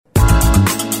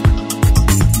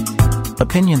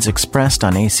Opinions expressed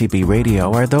on ACB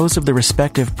Radio are those of the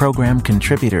respective program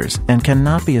contributors and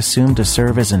cannot be assumed to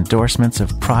serve as endorsements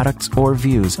of products or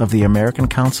views of the American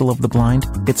Council of the Blind,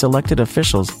 its elected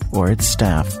officials, or its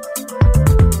staff.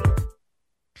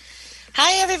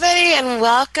 Hi, everybody, and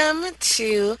welcome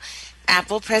to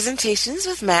Apple Presentations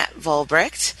with Matt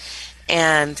Volbricht.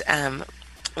 And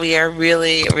we are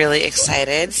really, really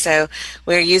excited. So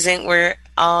we're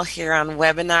all here on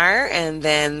webinar, and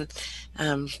then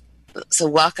so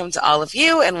welcome to all of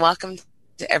you, and welcome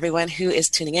to everyone who is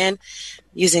tuning in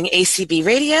using ACB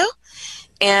Radio.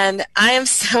 And I am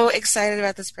so excited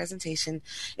about this presentation.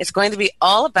 It's going to be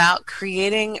all about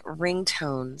creating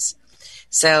ringtones.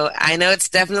 So I know it's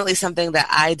definitely something that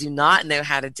I do not know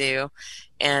how to do,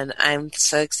 and I'm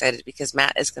so excited because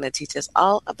Matt is going to teach us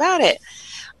all about it.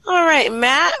 All right,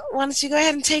 Matt, why don't you go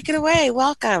ahead and take it away?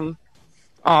 Welcome.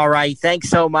 All right. Thanks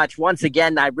so much. Once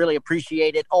again, I really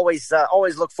appreciate it. Always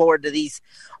look forward to these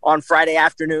on Friday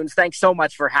afternoons. Thanks so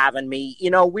much for having me.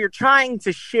 You know, we're trying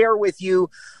to share with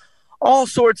you all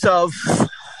sorts of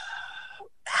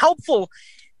helpful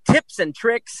tips and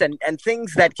tricks and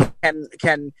things that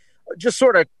can just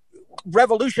sort of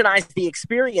revolutionize the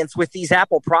experience with these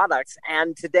Apple products.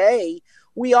 And today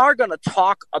we are going to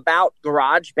talk about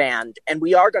GarageBand, and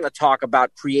we are going to talk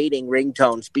about creating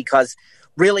ringtones, because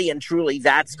really and truly,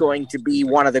 that's going to be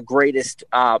one of the greatest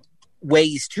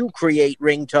ways to create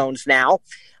ringtones now.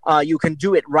 You can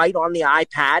do it right on the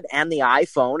iPad and the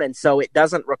iPhone, and so it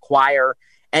doesn't require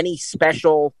any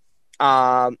special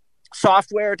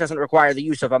software. It doesn't require the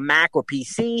use of a Mac or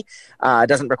PC. It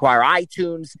doesn't require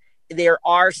iTunes. There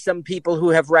are some people who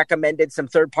have recommended some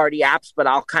third-party apps, but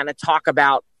I'll kind of talk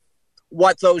about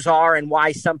what those are and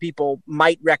why some people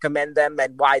might recommend them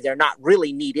and why they're not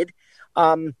really needed.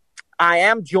 I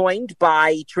am joined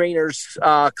by trainers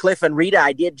Cliff and Rita.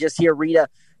 I did just hear Rita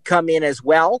come in as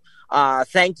well.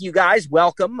 Thank you guys.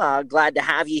 Welcome. Glad to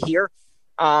have you here.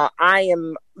 I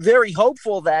am very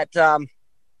hopeful that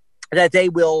that they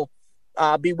will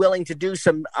be willing to do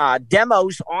some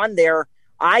demos on their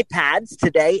iPads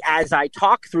today as I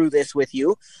talk through this with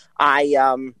you. I've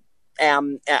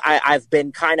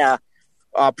been kind of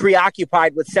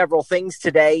preoccupied with several things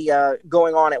today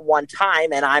going on at one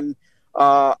time, and I'm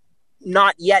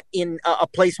not yet in a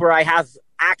place where I have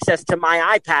access to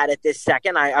my iPad at this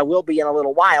second. I will be in a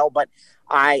little while, but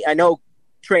I know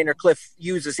Trainer Cliff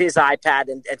uses his iPad,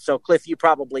 and so Cliff, you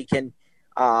probably can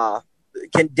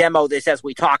demo this as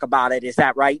we talk about it. Is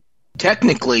that right?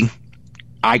 Technically,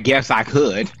 I guess I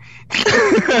could.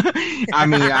 I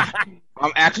mean,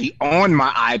 I'm actually on my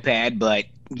iPad, but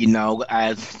you know,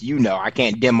 as you know, I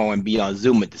can't demo and be on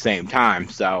Zoom at the same time.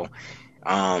 So,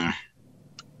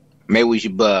 maybe we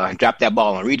should drop that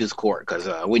ball on Rita's court, because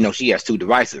we know she has two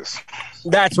devices.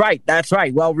 That's right. That's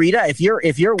right. Well, Rita, if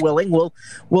you're willing, we'll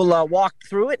walk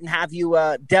through it and have you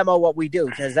demo what we do.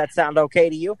 Does that sound okay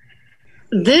to you?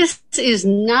 This is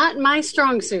not my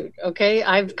strong suit. Okay,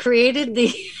 I've created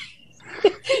the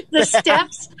the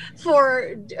steps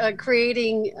for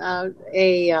creating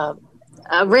a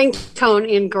ringtone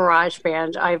in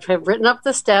GarageBand. I have written up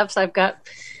the steps. I've got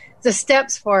the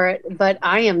steps for it, but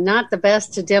I am not the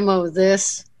best to demo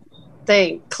this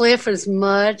thing. Cliff is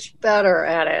much better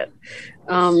at it.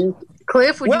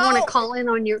 Cliff, would you want to call in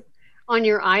on your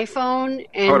iPhone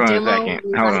and Hold on demo?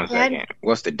 Hold on a second.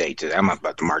 What's the date today? I'm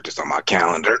about to mark this on my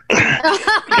calendar.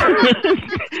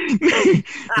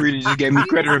 Rita just gave me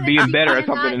credit for being better at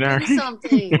something than her.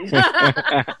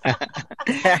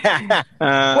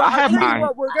 Well, I have mine.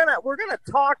 We're gonna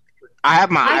talk. I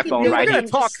have my iPhone right here. We're gonna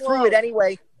talk through it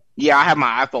anyway. Yeah, I have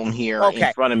my iPhone here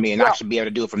in front of me, and I should be able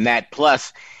to do it from that.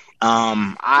 Plus,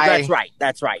 that's right.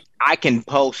 I can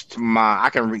post I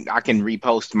can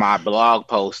repost my blog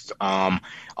post on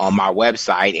my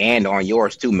website and on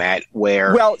yours too, Matt.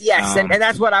 Where yes, and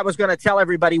that's what I was going to tell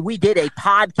everybody. We did a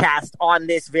podcast on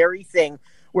this very thing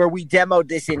where we demoed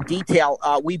this in detail.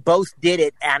 We both did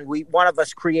it, and one of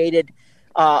us created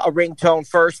a ringtone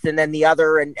first, and then the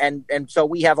other, and so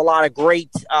we have a lot of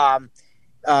great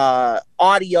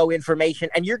audio information,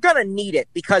 and you're going to need it,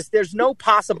 because there's no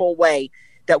possible way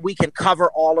that we can cover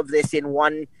all of this in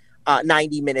one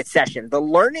 90-minute session. The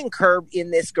learning curve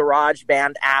in this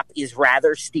GarageBand app is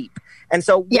rather steep. And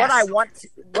so what I want to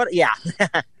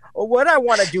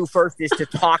do first is to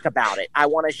talk about it. I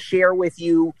want to share with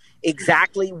you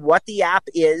exactly what the app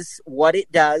is, what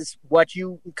it does, what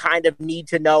you kind of need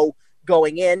to know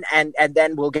going in, and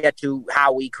then we'll get to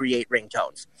how we create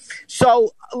ringtones.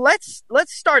 So let's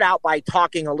start out by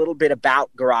talking a little bit about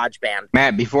GarageBand.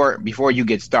 Matt, before you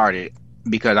get started,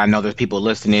 because I know there's people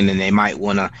listening and they might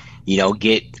want to,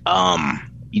 get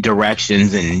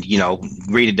directions, and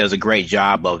Rita does a great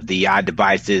job of the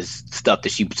iDevices stuff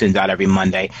that she sends out every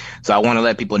Monday. So I want to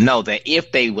let people know that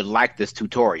if they would like this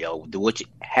tutorial, which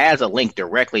has a link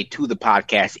directly to the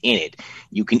podcast in it,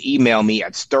 you can email me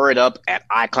at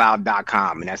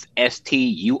stiritup@icloud.com, and that's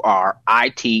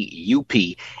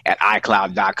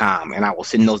STURITUP@icloud.com, and I will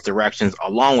send those directions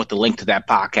along with the link to that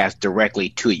podcast directly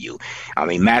to you. I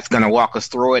mean, Matt's going to walk us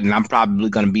through it, and I'm probably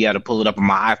going to be able to pull it up on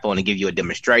my iPhone and give you a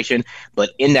demonstration.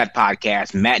 But in that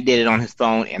podcast, Matt did it on his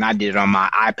phone and I did it on my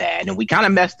iPad, and we kind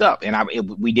of messed up, and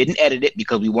we didn't edit it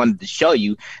because we wanted to show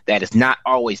you that it's not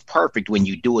always perfect when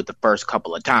you do it the first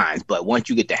couple of times, but once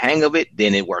you get the hang of it,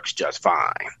 then it works just fine.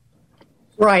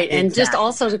 Right. Exactly. And just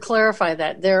also to clarify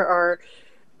that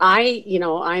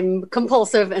I'm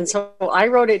compulsive, and so I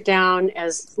wrote it down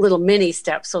as little mini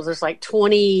steps. So there's like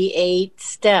 28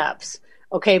 steps.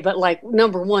 Okay, but like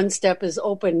number 1 step is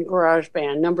open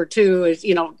GarageBand. Number 2 is,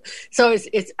 so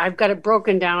it's I've got it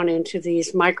broken down into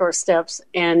these micro steps,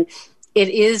 and it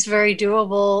is very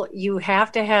doable. You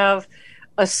have to have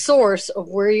a source of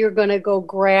where you're going to go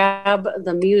grab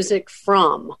the music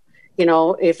from.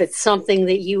 If it's something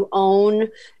that you own,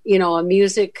 a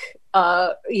music,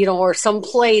 or some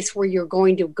place where you're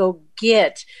going to go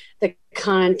get the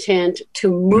content to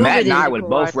move Matt it. And I would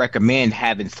both recommend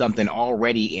having something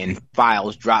already in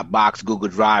files, Dropbox, Google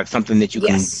Drive, something that you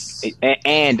can,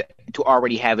 and to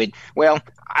already have it. Well,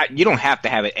 you don't have to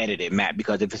have it edited, Matt,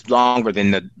 because if it's longer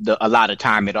than the allotted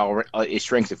time, it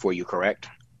shrinks it for you, correct?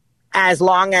 As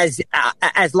long as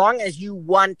you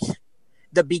want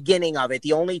the beginning of it.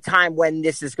 The only time when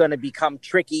this is going to become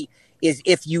tricky is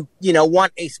if you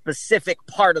want a specific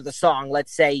part of the song.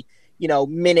 Let's say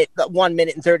 1 minute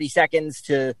and 30 seconds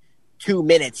to 2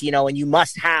 minutes, and you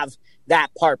must have that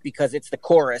part because it's the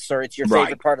chorus or it's your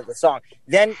favorite part of the song.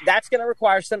 Then that's going to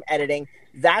require some editing.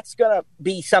 That's going to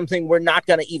be something we're not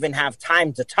going to even have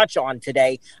time to touch on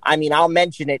today. I mean, I'll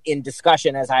mention it in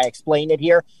discussion as I explain it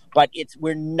here, but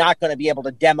we're not going to be able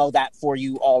to demo that for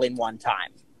you all in one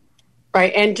time.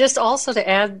 Right. And just also to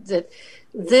add that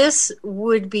this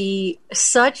would be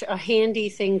such a handy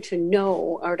thing to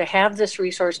know or to have this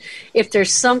resource if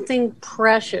there's something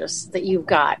precious that you've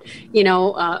got,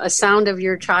 a sound of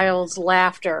your child's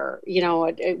laughter,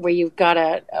 where you've got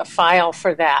a file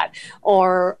for that,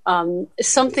 or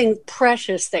something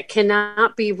precious that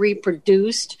cannot be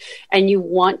reproduced and you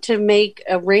want to make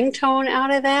a ringtone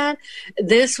out of that.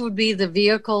 This would be the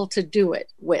vehicle to do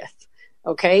it with.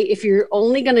 Okay, if you're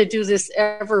only going to do this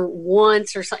ever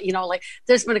once or something, like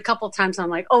there's been a couple of times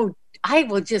I'm like, oh, I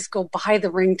will just go buy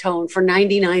the ringtone for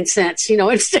 99 cents,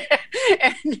 instead.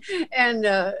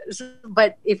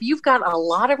 But if you've got a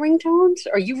lot of ringtones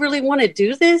or you really want to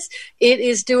do this, it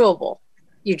is doable.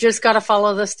 You just got to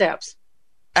follow the steps.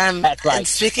 That's right. And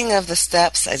speaking of the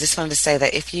steps, I just wanted to say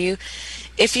that if you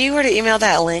were to email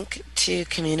that link to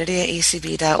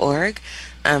community@acb.org,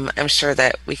 I'm sure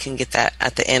that we can get that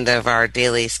at the end of our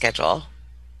daily schedule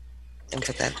and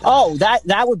put that. Oh,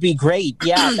 that would be great.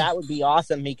 Yeah, that would be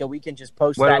awesome, Mika. We can just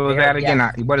post that. What was that again?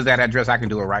 Yeah. What is that address? I can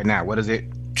do it right now. What is it?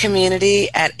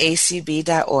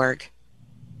 Community@acb.org.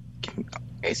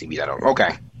 acb.org.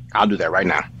 Okay, I'll do that right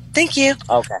now. Thank you.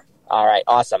 Okay. All right.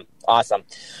 Awesome.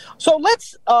 So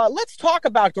let's talk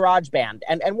about GarageBand.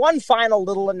 And one final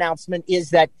little announcement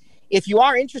is that if you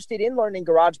are interested in learning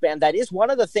GarageBand, that is one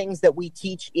of the things that we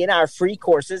teach in our free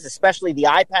courses, especially the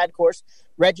iPad course.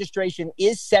 Registration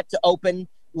is set to open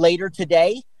later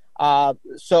today.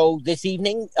 So this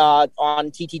evening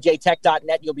on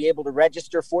ttjtech.net, you'll be able to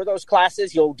register for those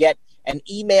classes. You'll get an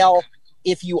email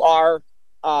if you are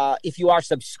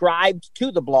subscribed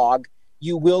to the blog.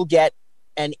 You will get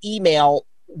an email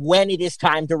when it is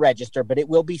time to register, but it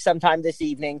will be sometime this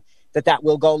evening that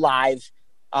will go live.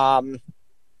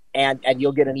 And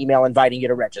you'll get an email inviting you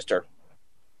to register.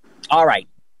 All right.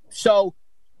 So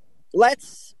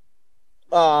let's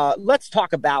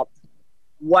talk about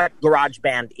what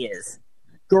GarageBand is.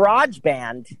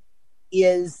 GarageBand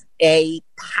is a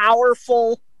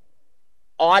powerful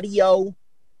audio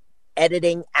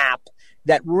editing app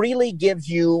that really gives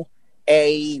you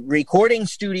a recording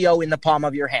studio in the palm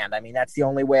of your hand. I mean, that's the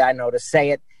only way I know to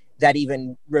say it that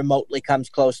even remotely comes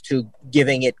close to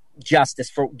giving it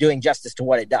doing justice to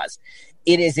what it does.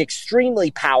 It is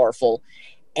extremely powerful,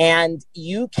 and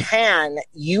you can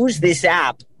use this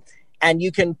app and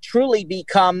you can truly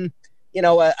become,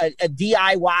 a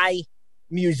DIY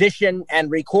musician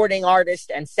and recording artist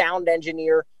and sound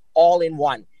engineer all in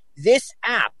one. This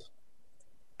app,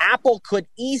 Apple could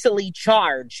easily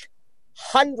charge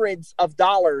hundreds of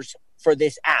dollars for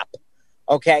this app.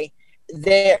 Okay.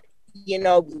 We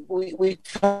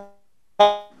talk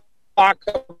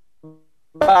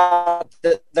about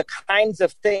the kinds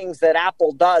of things that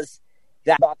Apple does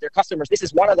that about their customers. This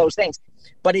is one of those things,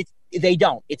 but they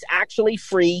don't. It's actually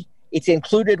free. It's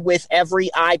included with every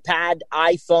iPad,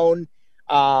 iPhone,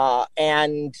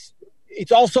 and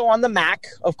it's also on the Mac,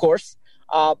 of course.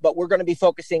 But we're going to be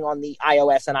focusing on the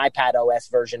iOS and iPad OS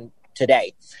version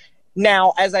today.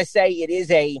 Now, as I say, it is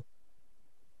a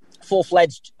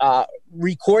full-fledged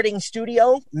recording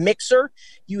studio mixer.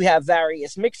 You have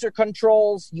various mixer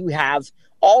controls. You have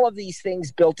all of these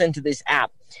things built into this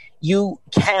app. You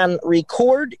can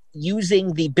record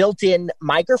using the built-in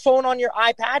microphone on your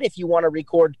iPad if you want to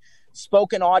record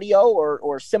spoken audio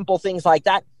or simple things like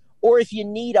that. Or if you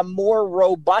need a more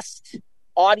robust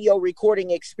audio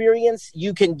recording experience,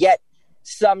 you can get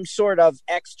some sort of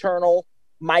external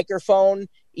microphone,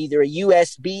 either a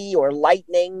USB or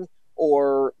Lightning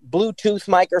or Bluetooth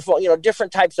microphone,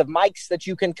 different types of mics that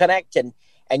you can connect and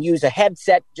use a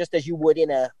headset just as you would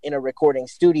in a recording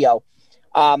studio.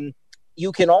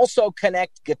 You can also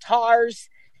connect guitars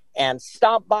and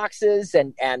stomp boxes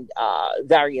and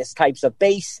various types of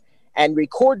bass and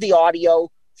record the audio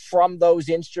from those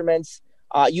instruments.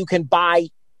 You can buy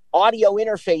audio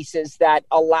interfaces that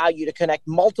allow you to connect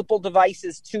multiple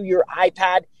devices to your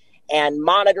iPad and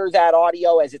monitor that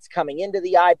audio as it's coming into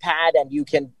the iPad. And you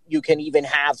can even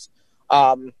have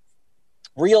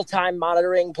real-time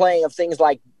monitoring, playing of things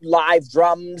like live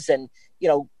drums and,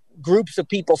 groups of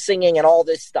people singing and all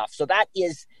this stuff. So that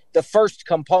is the first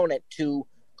component to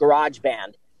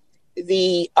GarageBand.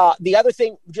 The other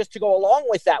thing, just to go along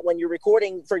with that, when you're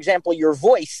recording, for example, your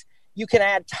voice, you can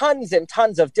add tons and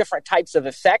tons of different types of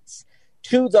effects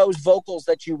to those vocals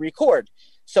that you record.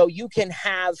 So you can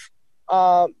have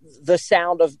the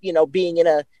sound of, being in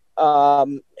a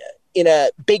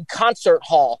big concert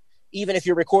hall, even if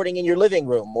you're recording in your living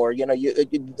room, or,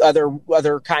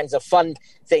 other kinds of fun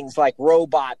things like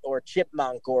robot or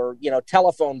chipmunk or,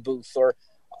 telephone booth or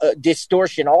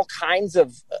distortion, all kinds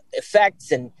of effects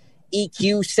and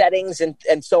EQ settings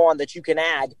and so on that you can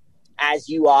add as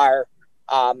you are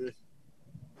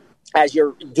as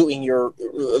you're doing your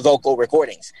vocal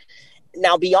recordings.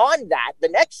 Now, beyond that, the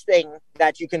next thing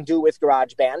that you can do with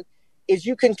GarageBand is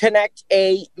you can connect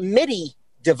a MIDI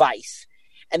device.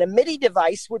 And a MIDI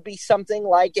device would be something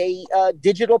like a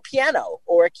digital piano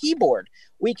or a keyboard.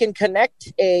 We can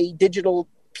connect a digital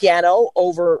piano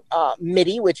over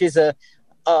MIDI, which is a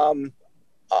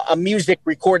music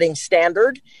recording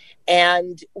standard.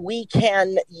 And we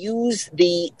can use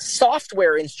the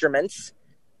software instruments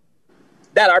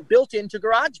that are built into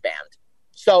GarageBand.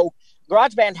 So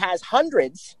GarageBand has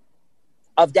hundreds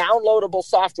of downloadable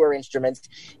software instruments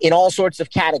in all sorts of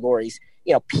categories.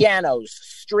 Pianos,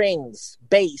 strings,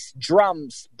 bass,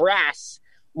 drums, brass,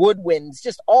 woodwinds,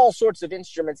 just all sorts of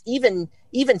instruments, even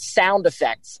sound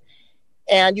effects.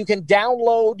 And you can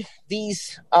download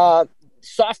these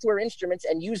software instruments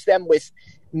and use them with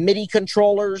MIDI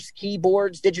controllers,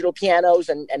 keyboards, digital pianos,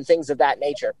 and things of that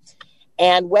nature.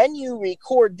 And when you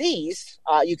record these,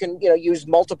 you can use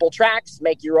multiple tracks,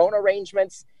 make your own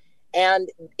arrangements, and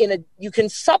you can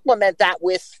supplement that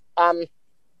with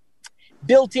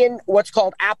built-in what's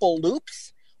called Apple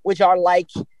Loops, which are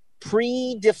like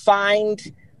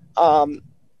predefined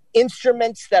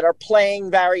instruments that are playing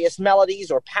various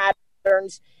melodies or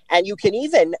patterns. And you can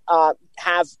even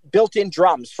have built-in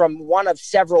drums from one of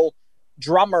several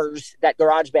drummers that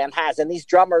GarageBand has. And these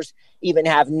drummers even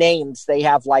have names. They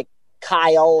have like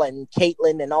Kyle and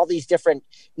Caitlin and all these different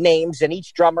names. And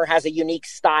each drummer has a unique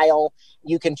style.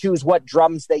 You can choose what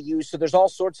drums they use. So there's all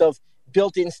sorts of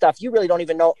built-in stuff. You really don't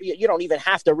even know. You don't even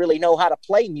have to really know how to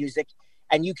play music.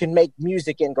 And you can make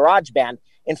music in GarageBand.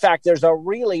 In fact, there's a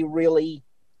really, really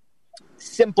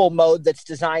simple mode that's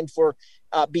designed for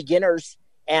beginners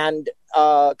and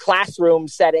classroom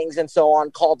settings and so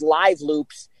on, called Live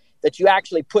Loops, that you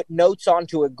actually put notes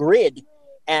onto a grid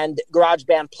and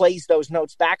GarageBand plays those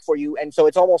notes back for you. And so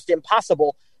it's almost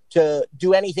impossible to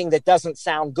do anything that doesn't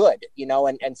sound good,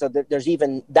 and so there's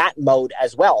even that mode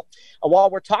as well. And while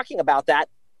we're talking about that,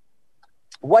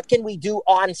 what can we do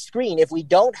on screen if we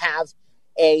don't have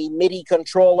a MIDI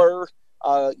controller,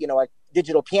 a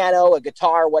digital piano, a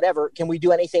guitar, whatever? Can we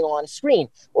do anything on screen?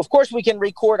 Well, of course, we can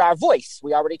record our voice.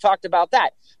 We already talked about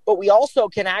that. But we also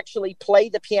can actually play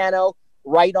the piano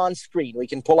right on screen. We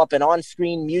can pull up an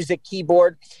on-screen music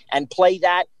keyboard and play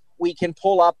that. We can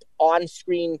pull up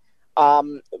on-screen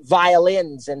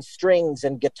violins and strings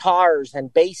and guitars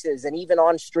and basses and even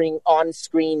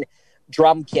on-screen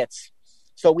drum kits.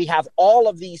 So we have all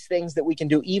of these things that we can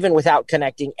do even without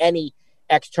connecting any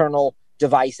external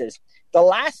devices. The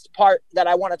last part that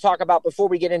I want to talk about before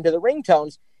we get into the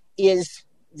ringtones is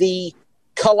the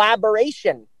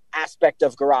collaboration aspect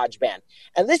of GarageBand.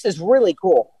 And this is really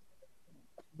cool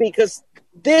because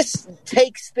this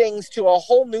takes things to a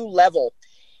whole new level.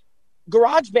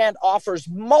 GarageBand offers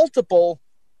multiple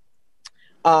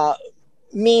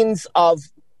means of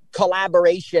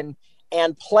collaboration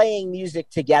and playing music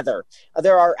together.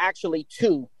 There are actually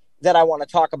two that I want to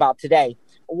talk about today.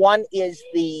 One is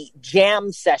the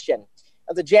jam session.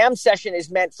 The jam session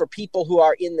is meant for people who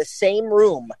are in the same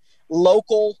room,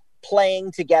 local,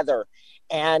 playing together.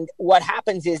 And what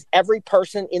happens is every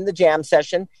person in the jam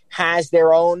session has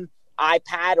their own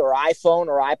iPad or iPhone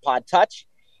or iPod Touch,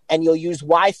 and you'll use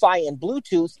Wi-Fi and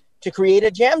Bluetooth to create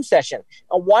a jam session.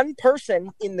 And one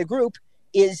person in the group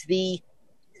is the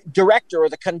director or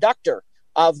the conductor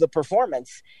of the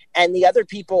performance, and the other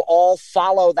people all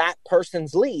follow that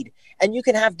person's lead. And you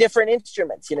can have different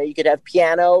instruments. You know, you could have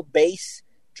piano, bass,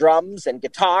 drums, and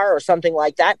guitar or something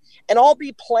like that, and all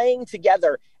be playing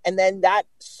together. And then that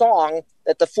song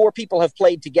that the four people have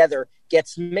played together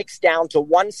gets mixed down to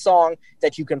one song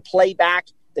that you can play back,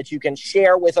 that you can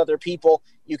share with other people.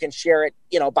 You can share it,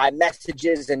 you know, by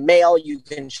messages and mail. You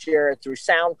can share it through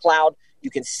SoundCloud. You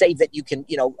can save it. You can,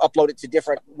 you know, upload it to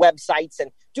different websites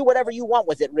and do whatever you want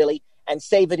with it, really, and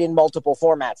save it in multiple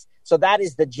formats. So that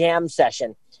is the jam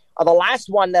session. The last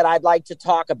one that I'd like to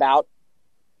talk about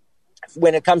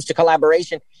when it comes to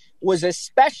collaboration was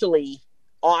especially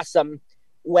awesome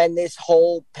when this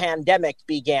whole pandemic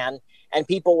began and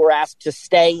people were asked to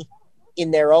stay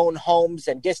in their own homes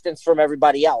and distance from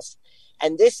everybody else.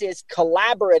 And this is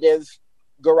collaborative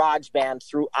GarageBand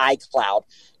through iCloud.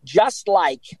 Just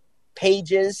like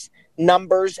Pages,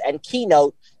 Numbers, and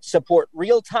Keynote support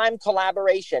real-time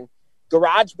collaboration,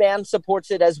 GarageBand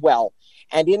supports it as well.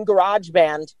 And in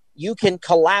GarageBand, you can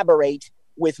collaborate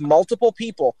with multiple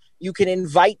people. You can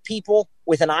invite people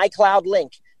with an iCloud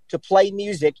link to play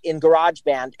music in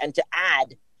GarageBand and to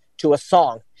add to a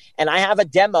song. And I have a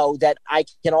demo that I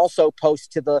can also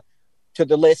post to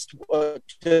the list,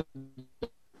 to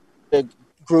the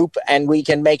group, and we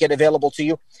can make it available to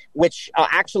you, which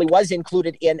actually was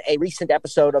included in a recent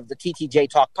episode of the TTJ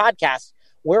Talk podcast,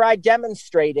 where I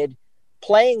demonstrated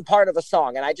playing part of a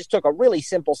song. And I just took a really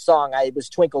simple song. It was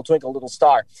Twinkle, Twinkle, Little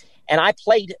Star. And I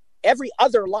played every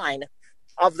other line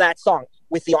of that song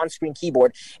with the on-screen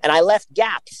keyboard. And I left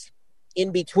gaps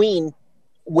in between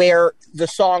where the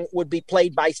song would be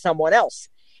played by someone else.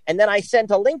 And then I sent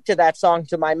a link to that song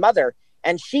to my mother,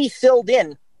 and she filled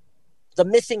in the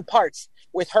missing parts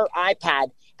with her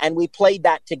iPad, and we played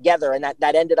that together. And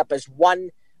that ended up as one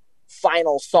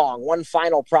final song, one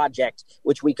final project,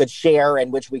 which we could share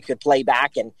and which we could play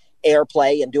back and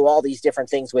airplay and do all these different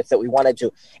things with that we wanted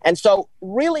to. And so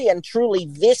really and truly,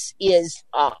 this is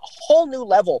a whole new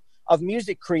level of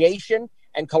music creation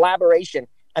and collaboration.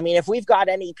 I mean, if we've got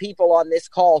any people on this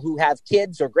call who have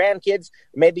kids or grandkids,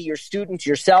 maybe your students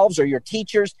yourselves or your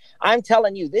teachers, I'm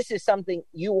telling you, this is something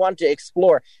you want to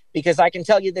explore, because I can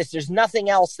tell you this, there's nothing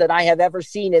else that I have ever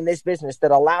seen in this business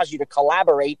that allows you to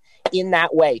collaborate in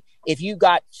that way. If you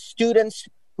got students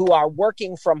who are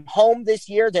working from home this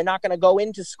year, they're not going to go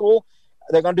into school.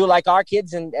 They're going to do like our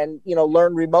kids and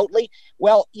learn remotely.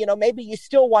 Well, maybe you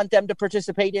still want them to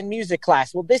participate in music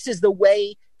class. Well, this is the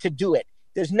way to do it.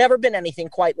 There's never been anything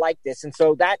quite like this. And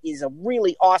so that is a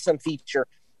really awesome feature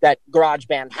that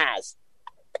GarageBand has.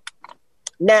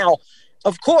 Now,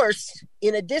 of course,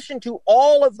 in addition to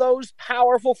all of those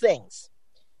powerful things,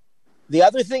 the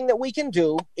other thing that we can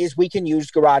do is we can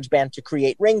use GarageBand to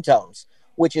create ringtones,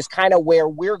 which is kind of where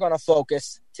we're going to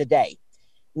focus today.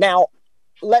 Now,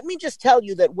 let me just tell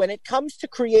you that when it comes to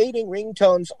creating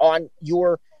ringtones on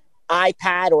your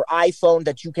iPad or iPhone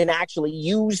that you can actually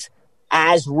use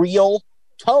as real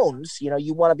tones,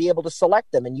 you want to be able to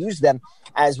select them and use them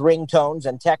as ringtones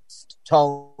and text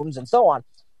tones and so on.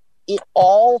 It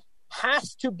all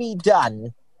has to be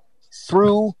done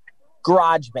through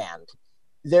GarageBand.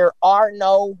 There are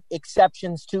no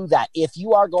exceptions to that. If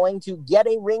you are going to get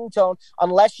a ringtone,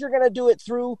 unless you're going to do it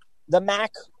through the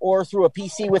Mac or through a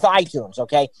PC with iTunes,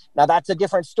 okay? Now that's a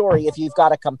different story if you've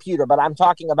got a computer, but I'm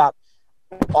talking about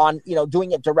on,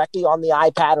 doing it directly on the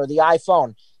iPad or the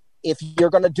iPhone. If you're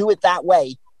going to do it that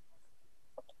way,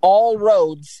 all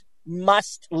roads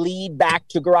must lead back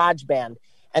to GarageBand.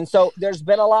 And so there's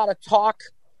been a lot of talk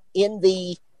in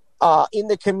the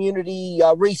community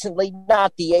recently,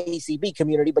 not the ACB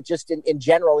community, but just in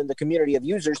general in the community of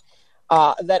users,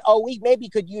 that, we maybe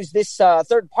could use this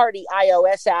third-party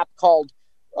iOS app called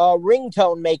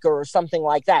Ringtone Maker or something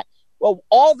like that. Well,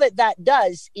 all that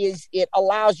does is it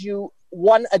allows you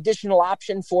one additional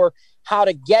option for how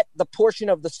to get the portion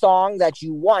of the song that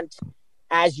you want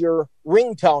as your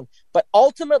ringtone. But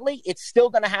ultimately, it's still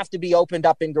going to have to be opened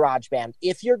up in GarageBand.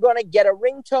 If you're going to get a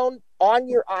ringtone on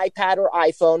your iPad or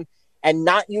iPhone and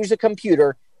not use a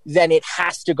computer, then it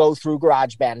has to go through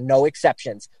GarageBand. No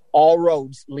exceptions. All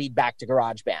roads lead back to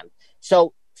GarageBand.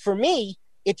 So for me,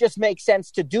 it just makes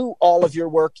sense to do all of your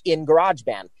work in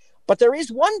GarageBand. But there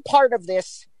is one part of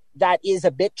this that is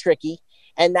a bit tricky,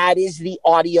 and that is the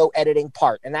audio editing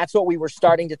part. And that's what we were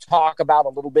starting to talk about a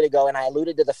little bit ago. And I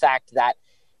alluded to the fact that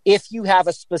if you have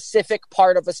a specific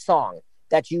part of a song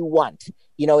that you want,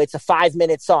 it's a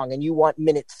 5-minute song and you want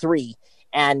minute 3,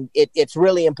 and it's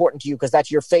really important to you because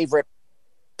that's your favorite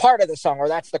part of the song, or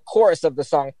that's the chorus of the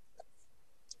song,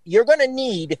 you're going to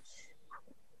need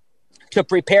to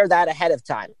prepare that ahead of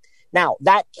time. Now,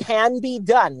 that can be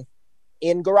done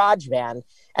in GarageBand.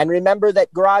 And remember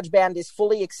that GarageBand is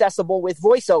fully accessible with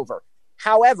VoiceOver.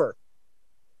 However,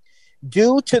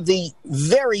 due to the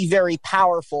very, very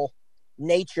powerful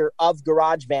nature of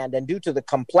GarageBand and due to the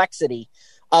complexity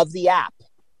of the app,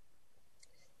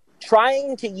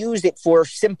 trying to use it for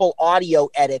simple audio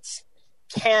edits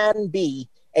can be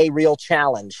a real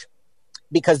challenge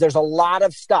because there's a lot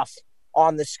of stuff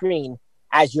on the screen,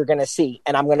 as you're going to see.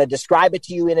 And I'm going to describe it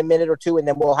to you in a minute or two, and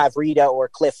then we'll have Rita or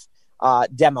Cliff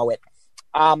demo it.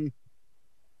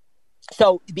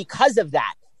 So because of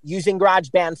that, using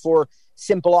GarageBand for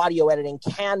simple audio editing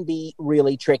can be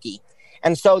really tricky.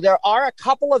 And so there are a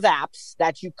couple of apps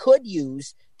that you could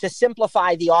use to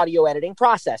simplify the audio editing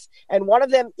process. And one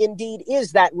of them indeed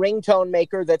is that ringtone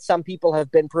maker that some people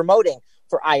have been promoting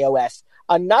for iOS.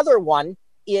 Another one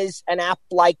is an app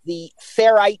like the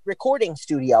Ferrite Recording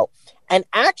Studio. And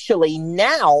actually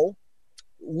now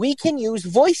we can use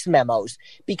voice memos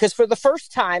because for the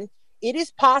first time, it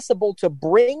is possible to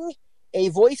bring a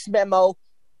voice memo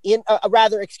in,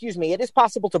 it is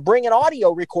possible to bring an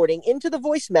audio recording into the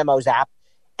Voice Memos app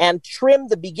and trim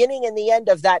the beginning and the end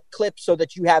of that clip so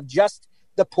that you have just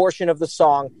the portion of the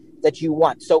song that you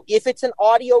want. So if it's an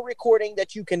audio recording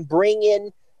that you can bring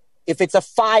in, if it's a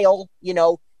file,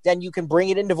 then you can bring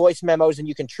it into Voice Memos and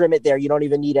you can trim it there. You don't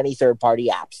even need any third-party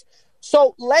apps.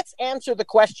 So let's answer the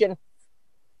question,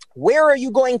 where are you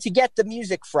going to get the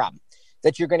music from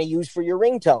that you're going to use for your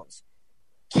ringtones?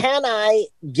 Can I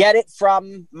get it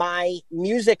from my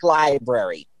music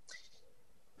library?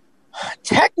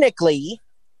 Technically,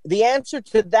 the answer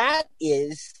to that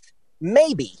is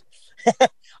maybe.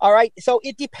 All right. So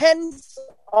it depends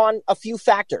on a few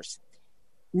factors.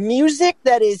 Music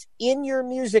that is in your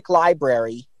music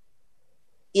library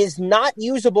is not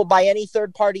usable by any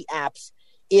third-party apps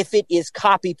if it is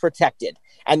copy protected.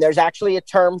 And there's actually a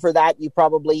term for that you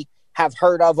probably have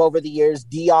heard of over the years,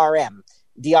 DRM.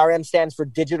 DRM stands for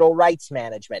Digital Rights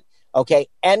Management. Okay,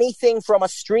 anything from a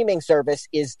streaming service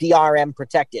is DRM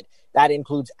protected. That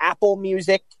includes Apple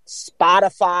Music,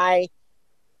 Spotify,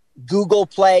 Google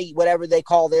Play, whatever they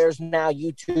call theirs now,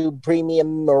 YouTube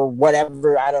Premium or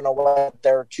whatever. I don't know what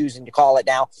they're choosing to call it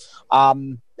now.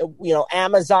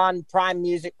 Amazon Prime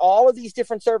Music, all of these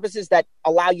different services that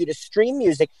allow you to stream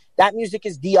music, that music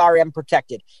is DRM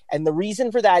protected. And the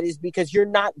reason for that is because you're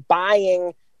not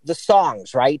buying the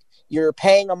songs, right? You're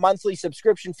paying a monthly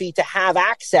subscription fee to have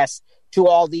access to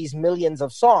all these millions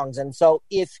of songs. And so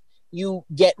if you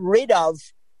get rid of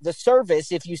the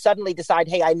service, if you suddenly decide,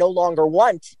 hey, I no longer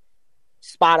want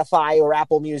Spotify or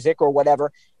Apple Music or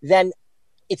whatever, then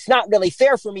it's not really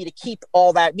fair for me to keep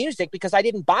all that music because I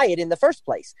didn't buy it in the first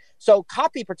place. So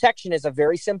copy protection is a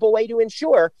very simple way to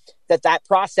ensure that that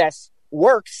process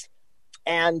works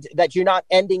and that you're not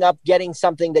ending up getting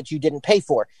something that you didn't pay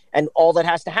for. And all that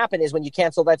has to happen is when you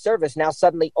cancel that service, now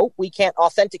suddenly, we can't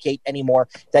authenticate anymore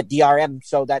that DRM,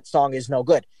 so that song is no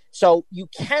good. So you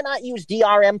cannot use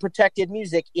DRM protected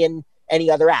music in any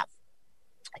other app.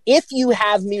 If you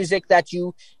have music that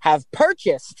you have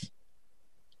purchased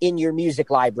in your music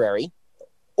library,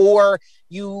 or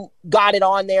you got it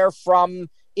on there from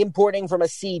importing from a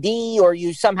CD, or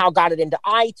you somehow got it into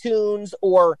iTunes,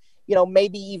 or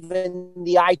maybe even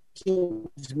the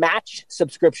iTunes Match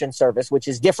subscription service, which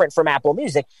is different from Apple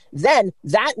Music, then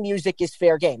that music is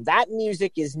fair game. That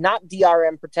music is not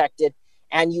DRM protected,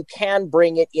 and you can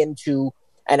bring it into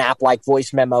an app like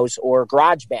Voice Memos or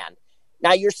GarageBand.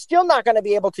 Now, you're still not going to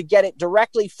be able to get it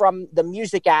directly from the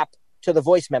music app to the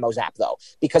Voice Memos app, though,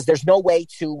 because there's no way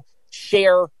to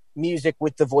share music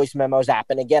with the Voice Memos app.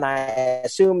 And again, I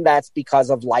assume that's because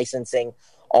of licensing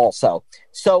also.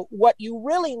 So what you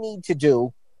really need to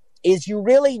do is you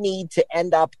really need to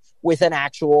end up with an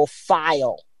actual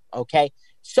file, okay?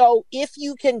 So if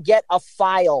you can get a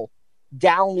file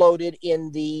downloaded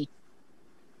in the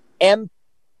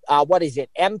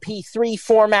MP3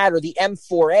 format or the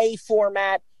M4A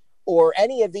format, or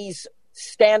any of these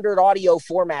standard audio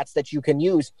formats that you can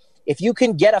use, if you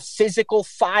can get a physical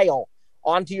file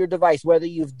onto your device, whether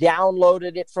you've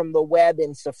downloaded it from the web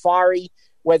in Safari,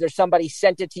 whether somebody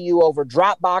sent it to you over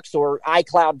Dropbox or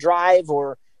iCloud Drive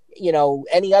or,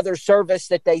 any other service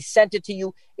that they sent it to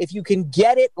you, if you can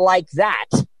get it like that,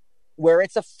 where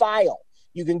it's a file,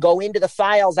 you can go into the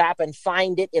Files app and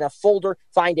find it in a folder,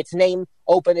 find its name,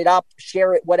 open it up,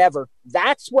 share it, whatever.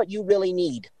 That's what you really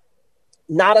need.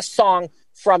 Not a song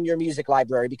from your music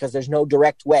library, because there's no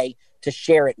direct way to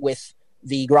share it with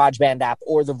the GarageBand app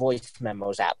or the Voice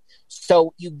Memos app.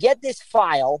 So you get this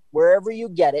file wherever you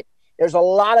get it. There's a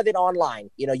lot of it online.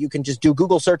 You can just do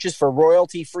Google searches for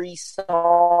royalty-free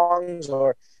songs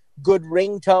or good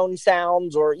ringtone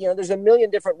sounds, or, there's a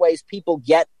million different ways people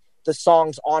get the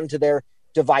songs onto their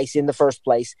device in the first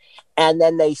place, and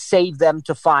then they save them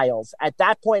to files. At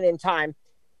that point in time,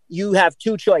 you have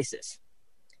two choices.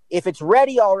 If it's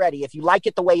ready already, if you like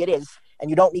it the way it is, and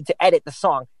you don't need to edit the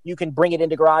song, you can bring it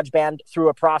into GarageBand through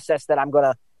a process that I'm going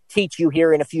to teach you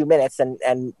here in a few minutes,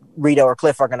 and Rita or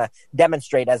Cliff are going to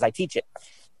demonstrate as I teach it.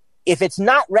 If it's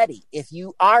not ready, if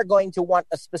you are going to want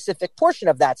a specific portion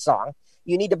of that song,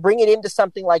 you need to bring it into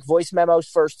something like Voice Memos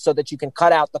first, so that you can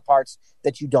cut out the parts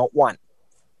that you don't want.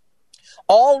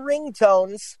 All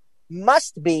ringtones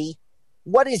must be,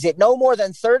 no more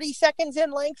than 30 seconds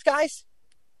in length, guys?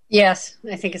 Yes,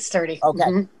 I think it's 30. Okay.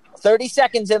 Mm-hmm. 30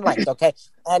 seconds in length, okay?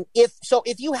 And if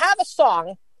you have a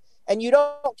song and you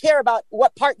don't care about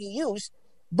what part you use,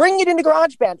 bring it into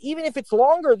GarageBand. Even if it's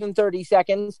longer than 30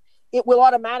 seconds, it will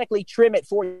automatically trim it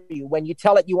for you. When you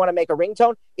tell it you want to make a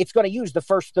ringtone, it's going to use the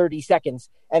first 30 seconds.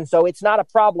 And so it's not a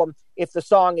problem if the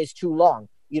song is too long.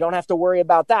 You don't have to worry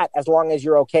about that, as long as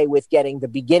you're okay with getting the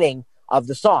beginning of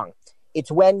the song.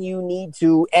 It's when you need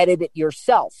to edit it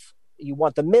yourself, you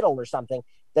want the middle or something,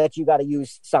 that you got to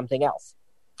use something else.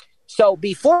 So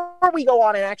before we go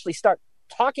on and actually start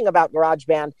talking about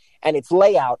GarageBand and its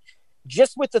layout,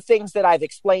 just with the things that I've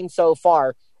explained so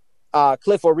far,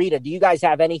 Cliff or Rita, do you guys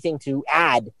have anything to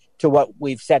add to what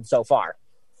we've said so far?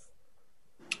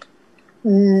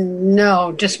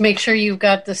 No, just make sure you've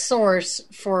got the source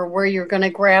for where you're going to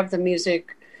grab the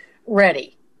music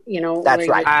ready. That's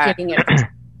right. I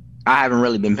haven't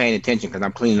really been paying attention because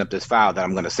I'm cleaning up this file that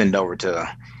I'm going to send over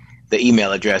to the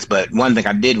email address. But one thing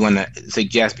I did want to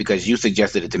suggest, because you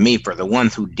suggested it to me, for the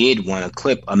ones who did want to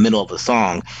clip a middle of a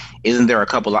song, isn't there a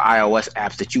couple of iOS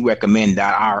apps that you recommend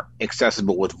that are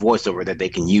accessible with VoiceOver that they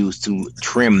can use to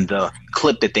trim the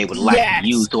clip that they would like to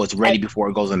use, so it's ready before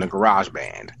it goes into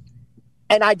GarageBand?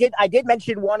 And I did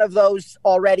mention one of those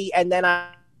already, and then I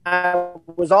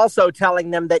was also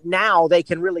telling them that now they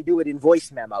can really do it in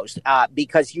Voice Memos,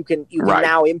 because you can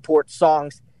now import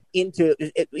songs into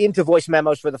Voice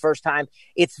Memos for the first time.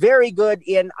 It's very good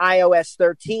in iOS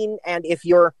 13, and if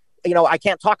you're, I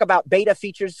can't talk about beta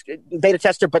features, beta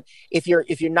tester, but if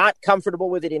you're not comfortable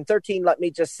with it in 13, let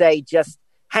me just say, just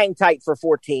hang tight for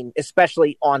 14,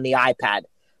 especially on the iPad.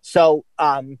 So,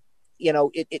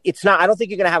 it's not, I don't think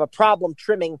you're going to have a problem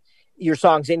trimming your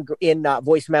songs in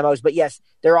Voice Memos, but yes,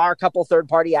 there are a couple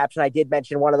third-party apps, and I did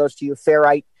mention one of those to you,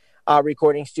 Fairlight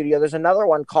Recording Studio. There's another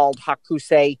one called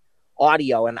Hakuse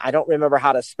Audio, and I don't remember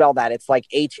how to spell that. It's like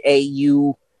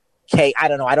H-A-U-K. I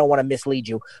don't know. I don't want to mislead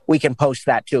you. We can post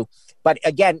that too. But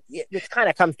again, it kind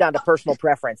of comes down to personal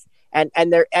preference. And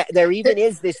there even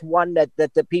is this one that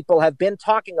the people have been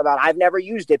talking about. I've never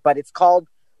used it, but it's called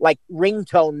like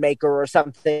Ringtone Maker or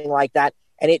something like that.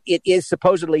 And it is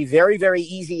supposedly very, very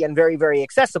easy and very, very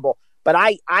accessible. But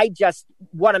I just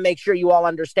want to make sure you all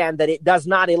understand that it does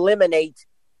not eliminate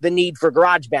the need for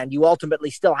GarageBand. You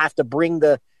ultimately still have to bring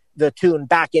the tune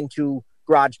back into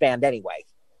GarageBand anyway.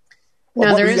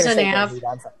 Now, there is an app.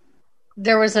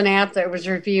 There was an app that was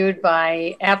reviewed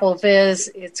by Apple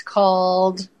Viz. It's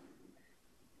called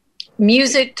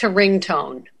Music to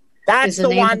Ringtone. That's the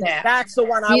one. That's the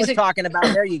one I was talking about.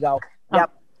 There you go.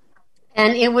 Yep.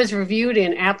 And it was reviewed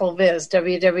in Apple Viz,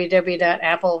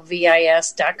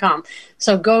 www.applevis.com.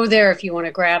 So go there if you want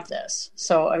to grab this.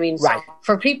 So, I mean,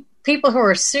 for people who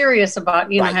are serious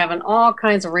about, having all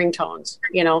kinds of ringtones,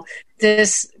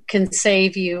 this can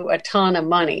save you a ton of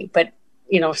money. But,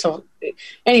 so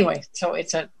anyway, so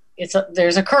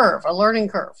there's a curve, a learning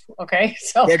curve. Okay.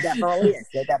 So there definitely is.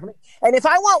 And if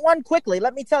I want one quickly,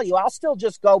 let me tell you, I'll still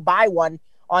just go buy one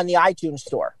on the iTunes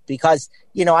store because,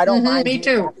 I don't mind me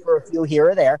too. For a few here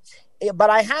or there, but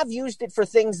I have used it for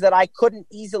things that I couldn't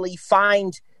easily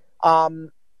find.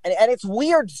 And it's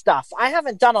weird stuff. I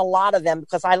haven't done a lot of them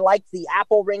because I like the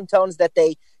Apple ringtones that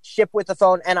they ship with the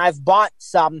phone. And I've bought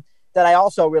some that I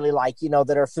also really like,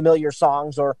 that are familiar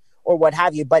songs or what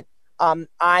have you. But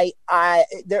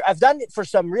I've done it for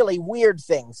some really weird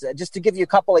things. Just to give you a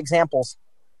couple examples,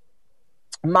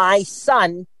 my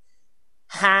son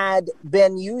had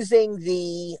been using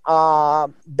the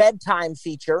bedtime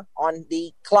feature on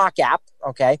the clock app.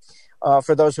 Okay,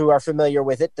 for those who are familiar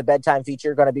with it, the bedtime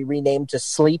feature going to be renamed to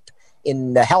Sleep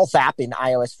in the Health app in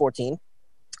iOS 14,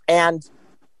 and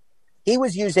he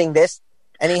was using this,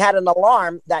 and he had an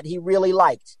alarm that he really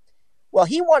liked. Well,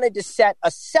 he wanted to set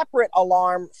a separate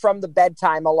alarm from the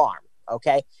bedtime alarm,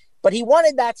 okay? But he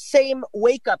wanted that same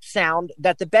wake-up sound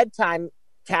that the bedtime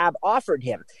tab offered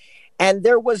him. And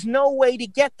there was no way to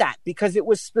get that because it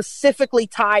was specifically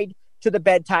tied to the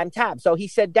bedtime tab. So he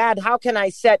said, Dad, how can I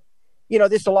set,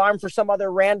 this alarm for some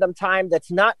other random time that's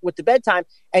not with the bedtime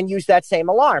and use that same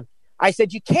alarm? I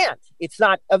said, you can't. It's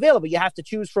not available. You have to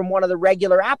choose from one of the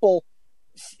regular Apple,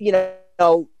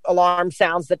 alarm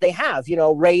sounds that they have,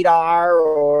 Radar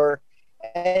or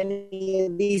any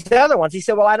of these other ones. He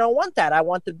said, well, I don't want that. I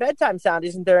want the bedtime sound.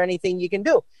 Isn't there anything you can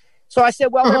do? So I said,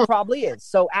 well, there probably is.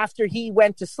 So after he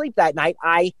went to sleep that night,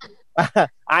 I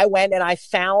went and I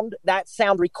found that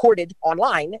sound recorded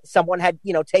online. Someone had,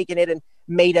 taken it and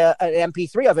made an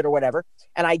MP3 of it or whatever.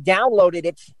 And I downloaded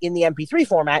it in the MP3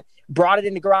 format, brought it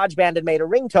into GarageBand and made a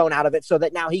ringtone out of it so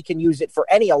that now he can use it for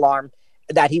any alarm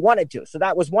that he wanted to. So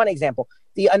that was one example.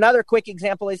 Another quick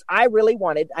example is I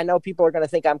know people are going to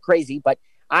think I'm crazy, but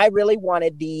I really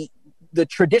wanted the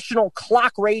traditional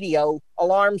clock radio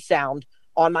alarm sound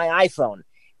on my iPhone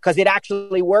because it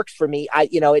actually works for me.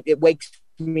 It wakes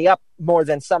me up more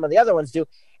than some of the other ones do.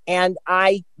 And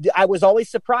I was always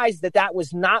surprised that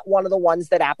was not one of the ones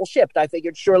that Apple shipped. I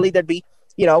figured surely there'd be,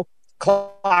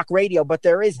 clock radio, but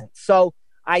there isn't. So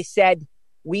I said,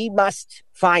 we must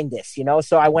find this,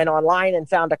 So I went online and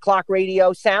found a clock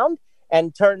radio sound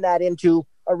and turned that into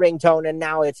a ringtone. And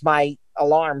now it's my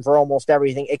alarm for almost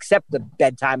everything except the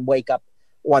bedtime wake up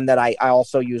one that I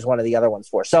also use one of the other ones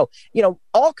for. So,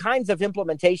 all kinds of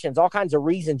implementations, all kinds of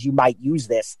reasons you might use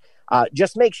this.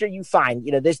 Just make sure you find,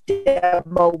 this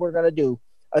demo we're going to do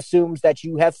assumes that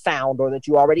you have found or that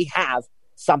you already have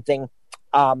something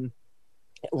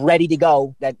ready to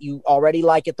go, that you already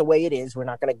like it the way it is. We're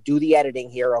not going to do the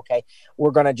editing here, okay? We're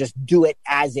going to just do it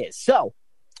as is. So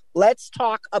let's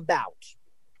talk about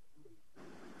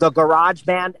the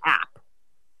GarageBand app.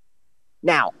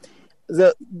 Now,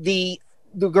 the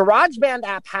GarageBand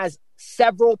app has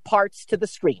several parts to the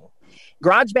screen.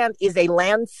 GarageBand is a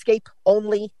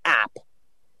landscape-only app.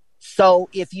 So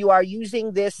if you are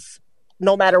using this,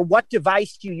 no matter what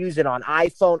device you use it on,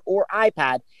 iPhone or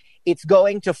iPad, it's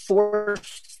going to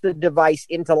force the device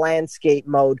into landscape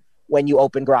mode when you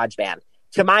open GarageBand.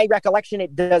 To my recollection,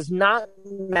 it does not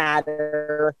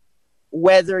matter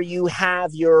whether you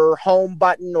have your home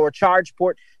button or charge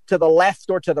port to the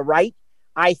left or to the right.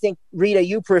 I think, Rita,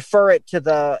 you prefer it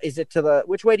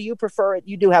which way do you prefer it?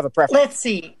 You do have a preference. Let's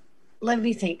see. Let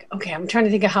me think. Okay, I'm trying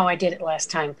to think of how I did it last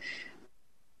time.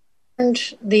 And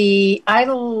the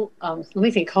idle, let me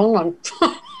think, hold on.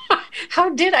 How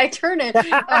did I turn it?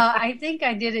 I think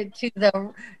I did it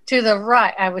to the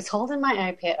right. I was holding my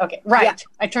iPad. Okay, right. Yeah.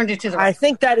 I turned it to the right. I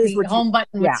think that is the home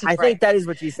button. Yeah, I think that is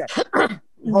what you said.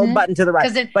 Home button to the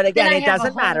right. But again, it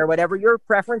doesn't matter. Whatever your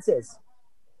preference is.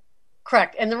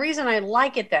 Correct. And the reason I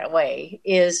like it that way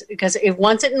is because it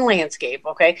wants it in landscape.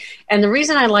 Okay. And the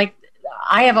reason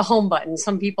I have a home button.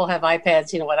 Some people have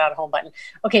iPads, without a home button.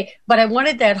 Okay. But I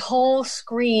wanted that whole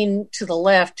screen to the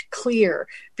left clear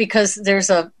because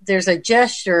there's a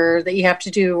gesture that you have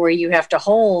to do where you have to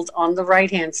hold on the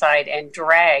right-hand side and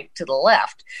drag to the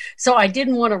left. So I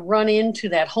didn't want to run into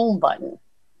that home button.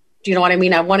 Do you know what I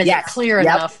mean? I wanted it clear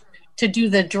enough to do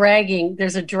the dragging.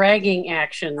 There's a dragging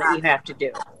action that you have to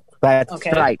do. That's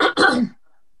right.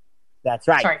 That's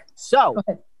right. Sorry. So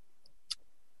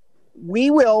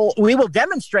we will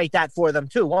demonstrate that for them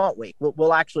too, won't we?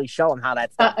 We'll actually show them how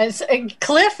that's done.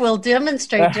 Cliff will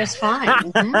demonstrate just fine.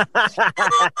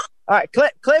 Mm-hmm. All right,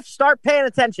 Cliff, start paying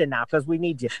attention now because we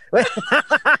need you.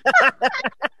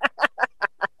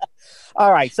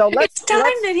 All right, so it's time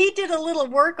that he did a little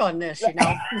work on this,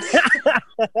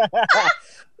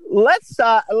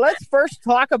 Let's first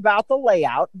talk about the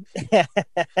layout,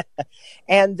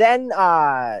 and then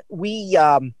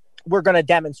we're going to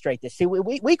demonstrate this. See,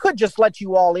 we could just let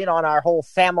you all in on our whole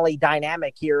family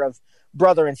dynamic here of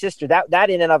brother and sister. That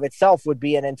in and of itself would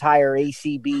be an entire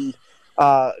ACB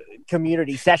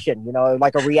community session,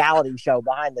 like a reality show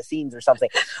behind the scenes or something.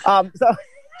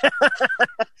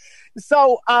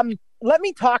 So let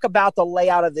me talk about the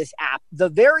layout of this app. The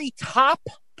very top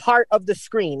part of the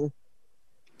screen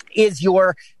is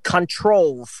your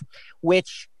controls,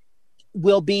 which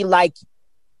will be like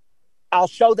I'll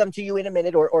show them to you in a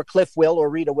minute, or Cliff will, or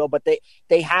Rita will, but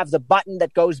they have the button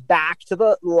that goes back to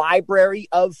the library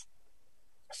of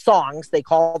songs. They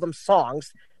call them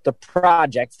songs, the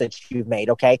projects that you've made,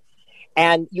 okay?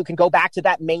 And you can go back to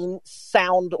that main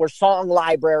sound or song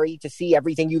library to see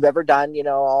everything you've ever done,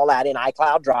 all that in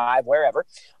iCloud Drive, wherever.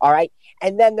 All right.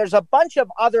 And then there's a bunch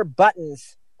of other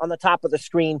buttons on the top of the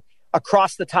screen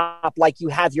across the top, like you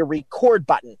have your record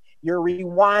button, your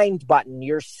rewind button,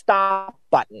 your stop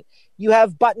button. You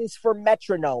have buttons for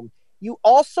metronome. You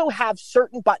also have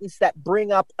certain buttons that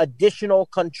bring up additional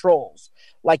controls.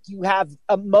 Like you have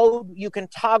a mode, you can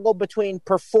toggle between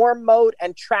perform mode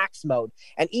and tracks mode.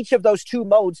 And each of those two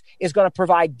modes is going to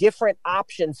provide different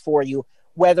options for you,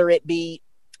 whether it be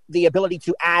the ability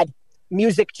to add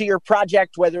music to your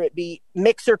project, whether it be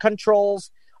mixer controls,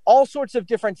 all sorts of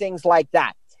different things like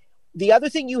that. The other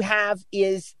thing you have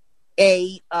is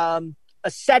a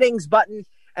settings button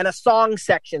and a song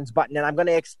sections button. And I'm going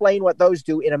to explain what those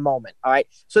do in a moment. All right.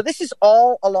 So this is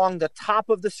all along the top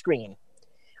of the screen.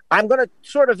 I'm going to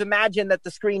sort of imagine that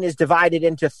the screen is divided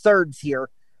into thirds here,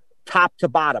 top to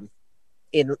bottom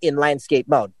in landscape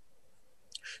mode.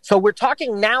 So we're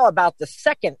talking now about the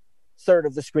second third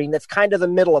of the screen. That's kind of the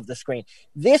middle of the screen.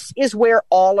 This is where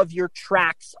all of your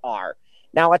tracks are.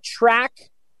 Now, a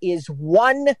track is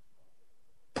one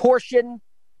portion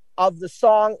of the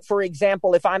song. For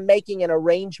example, if I'm making an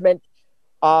arrangement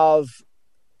of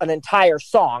an entire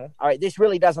song, all right, this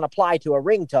really doesn't apply to a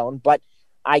ringtone, but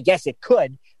I guess it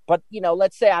could. But,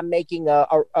 let's say I'm making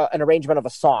an arrangement of a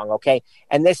song, okay?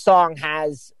 And this song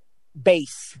has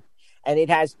bass, and it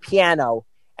has piano,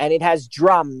 and it has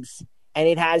drums, and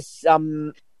it has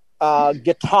some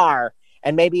guitar,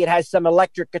 and maybe it has some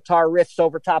electric guitar riffs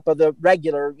over top of the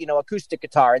regular, acoustic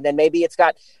guitar. And then maybe it's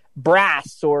got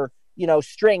brass or,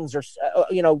 strings or,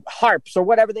 harps or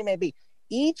whatever they may be.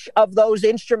 Each of those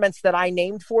instruments that I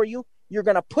named for you, you're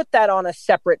going to put that on a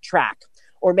separate track.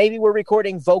 Or maybe we're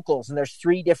recording vocals and there's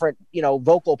 3 different,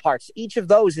 vocal parts. Each of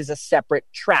those is a separate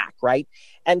track, right?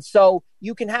 And so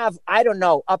you can have, I don't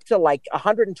know, up to like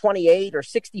 128 or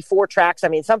 64 tracks. I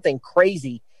mean, something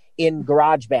crazy in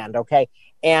GarageBand, okay?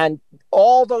 And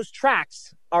all those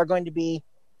tracks are going to be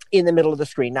in the middle of the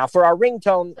screen. Now, for our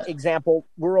ringtone example,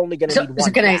 we're only going to need one.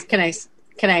 So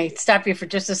can I stop you for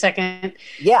just a second?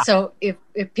 Yeah. So if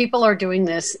people are doing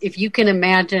this, if you can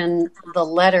imagine the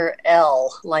letter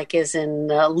L, like is in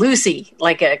Lucy,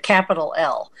 like a capital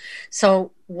L.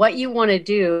 So what you want to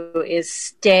do is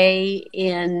stay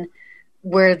in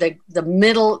where the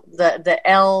middle, the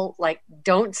L, like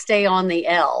don't stay on the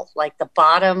L, like the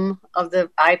bottom of the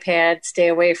iPad, stay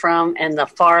away from, and the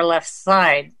far left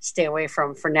side, stay away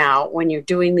from for now when you're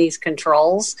doing these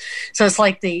controls. So it's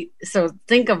like so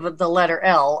think of the letter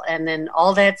L, and then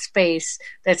all that space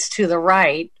that's to the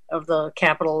right of the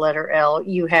capital letter L,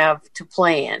 you have to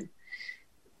play in.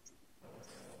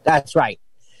 That's right.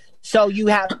 So you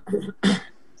have...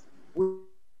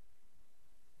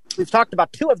 We've talked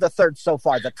about 2 of the thirds so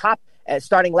far. The top,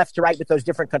 starting left to right with those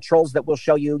different controls that will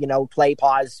show you, play,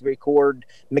 pause, record,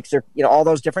 mixer, all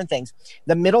those different things.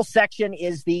 The middle section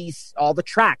is all the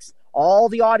tracks, all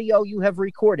the audio you have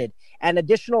recorded, and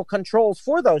additional controls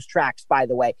for those tracks, by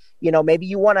the way. Maybe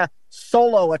you want to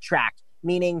solo a track,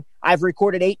 meaning I've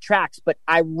recorded 8 tracks, but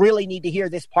I really need to hear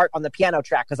this part on the piano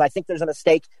track because I think there's a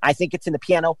mistake. I think it's in the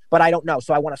piano, but I don't know.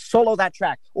 So I want to solo that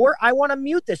track. Or I want to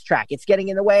mute this track. It's getting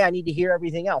in the way. I need to hear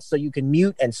everything else. So you can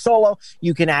mute and solo.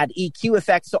 You can add EQ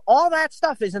effects. So all that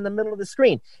stuff is in the middle of the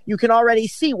screen. You can already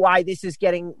see why this is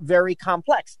getting very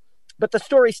complex. But the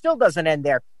story still doesn't end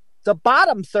there. The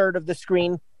bottom third of the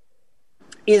screen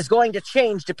is going to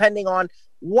change depending on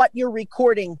what you're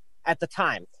recording at the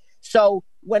time. So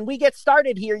when we get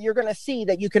started here, you're going to see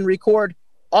that you can record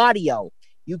audio.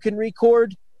 You can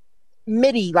record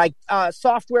MIDI, like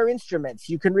software instruments.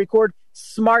 You can record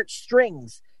smart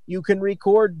strings. You can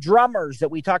record drummers that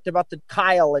we talked about, the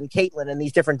Kyle and Caitlin and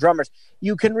these different drummers.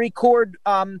 You can record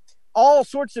all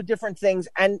sorts of different things,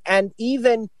 and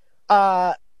even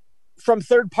from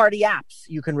third-party apps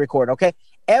you can record, okay?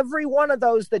 Every one of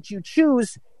those that you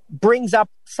choose brings up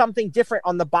something different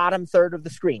on the bottom third of the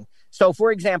screen. So,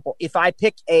 for example, if I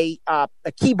pick a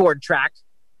keyboard track,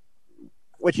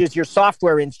 which is your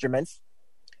software instruments,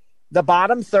 the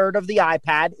bottom third of the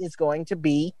iPad is going to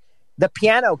be the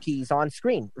piano keys on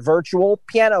screen, virtual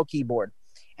piano keyboard.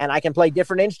 And I can play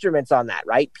different instruments on that,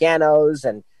 right? Pianos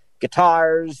and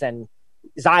guitars and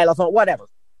xylophone, whatever.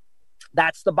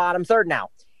 That's the bottom third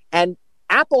now. And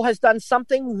Apple has done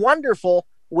something wonderful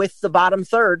with the bottom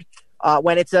third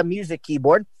when it's a music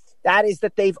keyboard. That is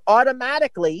that they've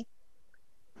automatically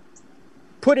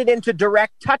put it into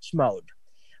direct touch mode.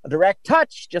 Direct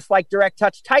touch, just like direct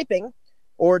touch typing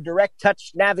or direct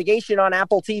touch navigation on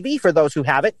Apple TV for those who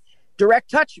have it,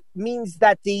 direct touch means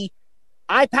that the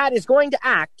iPad is going to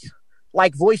act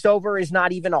like VoiceOver is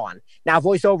not even on. Now,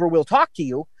 VoiceOver will talk to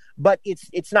you, but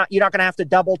it's not, you're not going to have to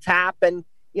double tap and,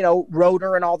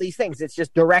 rotor and all these things. It's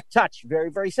just direct touch. Very,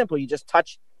 very simple. You just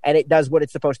touch and it does what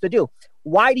it's supposed to do.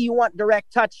 Why do you want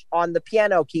direct touch on the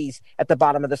piano keys at the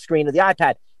bottom of the screen of the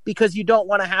iPad? Because you don't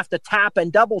want to have to tap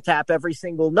and double tap every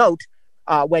single note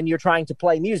when you're trying to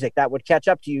play music. That would catch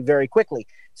up to you very quickly.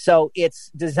 So it's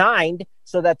designed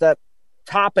so that the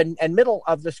top and middle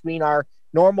of the screen are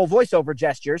normal VoiceOver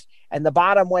gestures, and the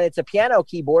bottom, when it's a piano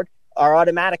keyboard, are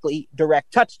automatically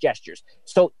direct touch gestures.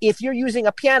 So if you're using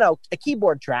a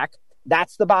keyboard track,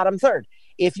 that's the bottom third.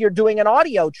 If you're doing an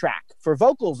audio track for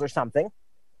vocals or something,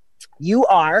 you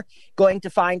are going to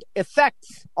find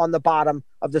effects on the bottom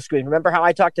of the screen. Remember how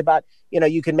I talked about,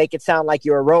 you can make it sound like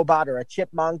you're a robot or a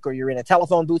chipmunk or you're in a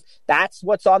telephone booth. That's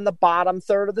what's on the bottom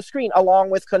third of the screen,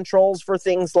 along with controls for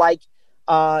things like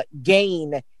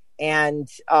gain and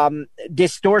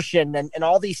distortion and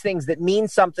all these things that mean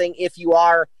something if you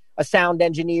are a sound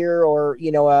engineer or,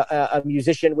 a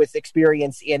musician with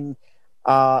experience in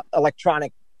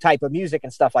electronic type of music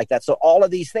and stuff like that. So all of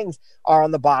these things are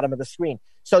on the bottom of the screen.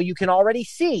 So you can already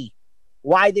see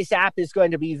why this app is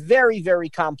going to be very, very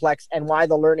complex and why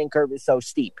the learning curve is so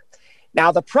steep.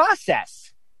 Now, the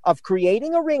process of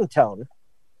creating a ringtone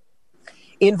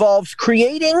involves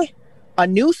creating a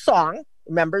new song.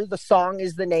 Remember, the song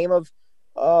is the name of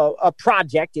a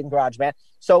project in GarageBand.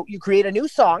 So you create a new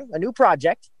song, a new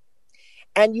project,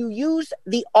 and you use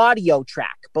the audio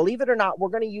track. Believe it or not, we're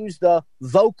going to use the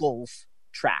vocals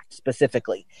track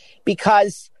specifically,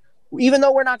 because even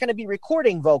though we're not going to be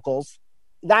recording vocals,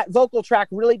 that vocal track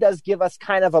really does give us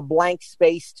kind of a blank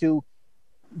space to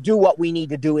do what we need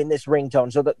to do in this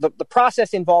ringtone. So the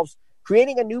process involves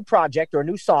creating a new project or a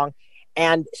new song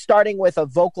and starting with a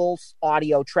vocals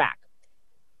audio track.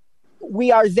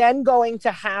 We are then going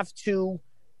to have to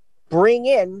bring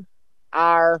in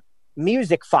our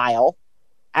music file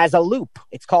as a loop.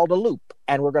 It's called a loop.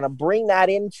 And we're going to bring that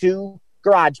into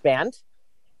GarageBand.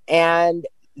 And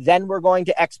then we're going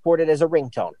to export it as a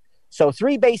ringtone. So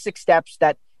 3 basic steps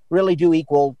that really do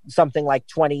equal something like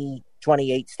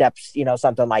 28 steps,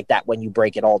 something like that when you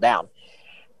break it all down.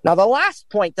 Now, the last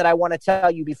point that I want to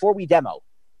tell you before we demo,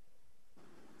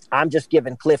 I'm just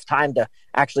giving Cliff time to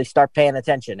actually start paying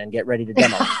attention and get ready to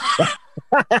demo.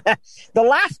 The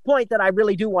last point that I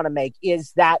really do want to make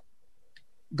is that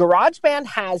GarageBand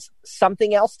has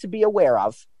something else to be aware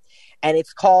of, and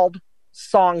it's called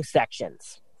song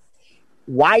sections.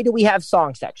 Why do we have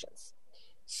song sections?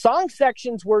 Song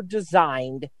sections were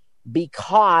designed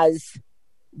because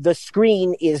the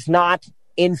screen is not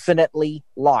infinitely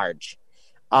large.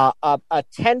 A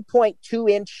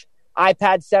 10.2-inch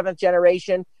iPad 7th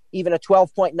generation, even a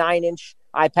 12.9-inch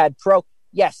iPad Pro,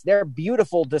 yes, they're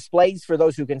beautiful displays for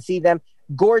those who can see them,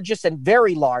 gorgeous and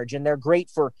very large, and they're great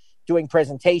for doing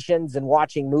presentations and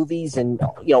watching movies and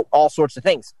all sorts of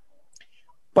things.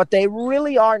 But they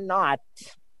really are not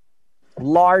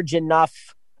large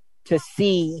enough to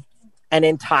see an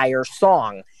entire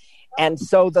song. And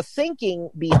so the thinking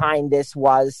behind this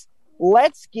was,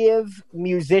 let's give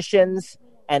musicians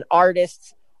and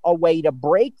artists a way to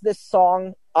break this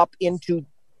song up into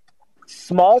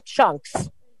small chunks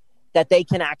that they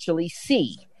can actually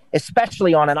see,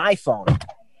 especially on an iPhone.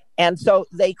 And so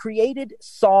they created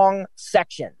song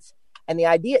sections. And the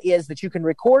idea is that you can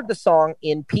record the song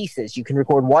in pieces. You can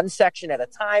record one section at a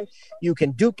time. You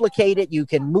can duplicate it. You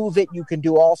can move it. You can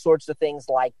do all sorts of things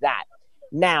like that.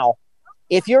 Now,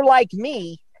 if you're like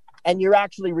me and you're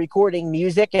actually recording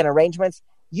music and arrangements,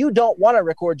 you don't want to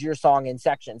record your song in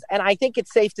sections. And I think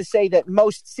it's safe to say that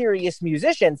most serious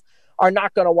musicians are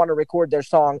not going to want to record their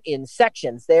song in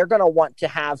sections. They're going to want to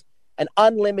have an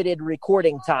unlimited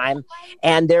recording time,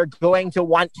 and they're going to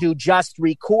want to just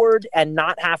record and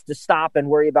not have to stop and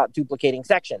worry about duplicating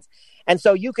sections. And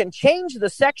so you can change the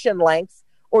section length,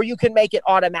 or you can make it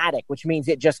automatic, which means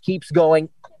it just keeps going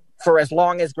for as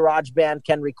long as GarageBand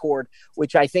can record,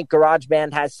 which I think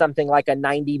GarageBand has something like a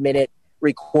 90-minute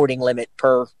recording limit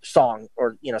per song,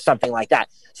 or something like that.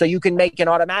 So you can make an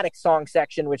automatic song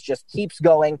section which just keeps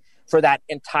going for that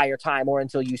entire time or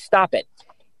until you stop it.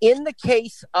 In the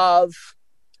case of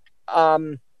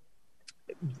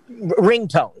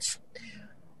ringtones,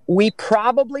 we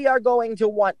probably are going to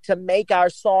want to make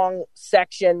our song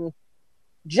section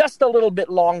just a little bit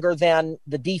longer than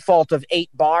the default of 8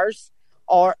 bars.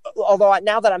 Or although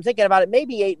now that I'm thinking about it,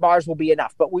 maybe 8 bars will be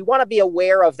enough. But we want to be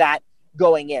aware of that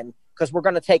going in, because we're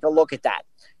going to take a look at that.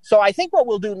 So I think what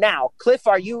we'll do now, Cliff,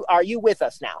 are you with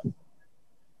us now?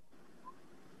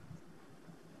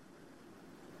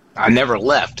 I never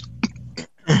left.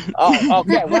 Oh,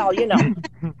 okay. Well,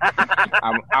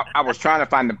 I was trying to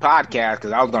find the podcast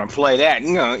because I was going to play that.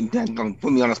 Going to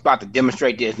put me on the spot to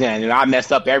demonstrate this, and I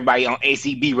messed up. Everybody on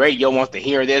ACB radio wants to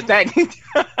hear this. Well,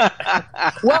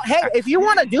 hey, if you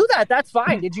want to do that, that's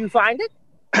fine. Did you find it?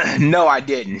 No, I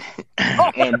didn't.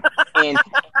 and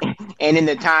in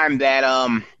the time that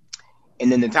I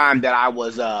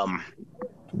was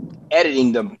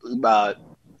editing the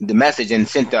message and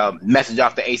sent the message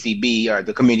off to ACB or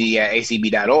the community at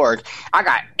acb.org, I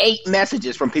got 8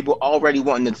 messages from people already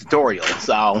wanting the tutorial.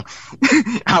 So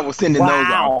I was sending those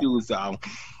out too. So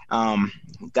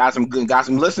got some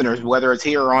listeners, whether it's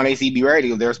here or on ACB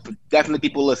radio. There's definitely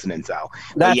people listening. So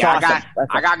that's awesome.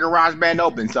 I got GarageBand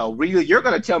open. So really, you're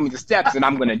going to tell me the steps and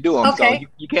I'm going to do them. Okay. So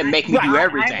you can't make me do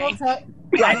everything.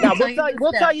 Right now,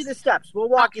 we'll tell you the steps. We'll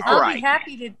walk you through.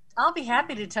 I'll be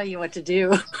happy to tell you what to do.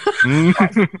 Why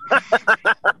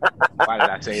did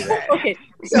I say that? Okay,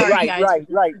 sorry, guys.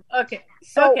 Right. Okay,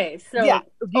 so yeah.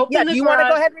 Do you want to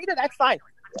go ahead and read it? That's fine.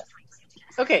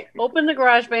 Okay, open the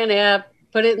GarageBand app,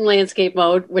 put it in landscape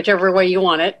mode, whichever way you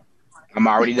want it. I'm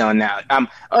already done now. I'm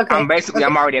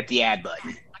already at the add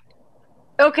button.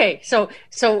 Okay, so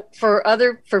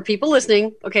for people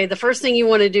listening, okay, the first thing you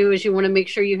want to do is you want to make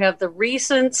sure you have the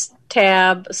Recents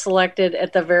tab selected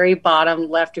at the very bottom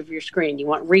left of your screen. You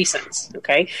want Recents,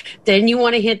 okay? Then you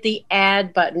want to hit the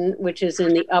Add button, which is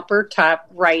in the upper top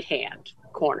right-hand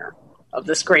corner of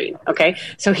the screen, okay?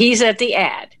 So he's at the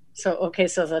Add. So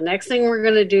the next thing we're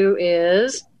going to do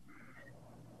is,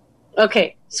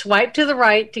 swipe to the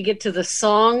right to get to the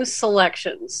song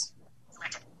selections.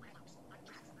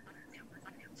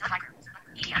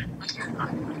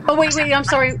 Oh, wait, I'm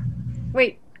sorry.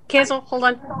 Wait, cancel. Hold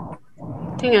on.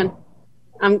 Hang on.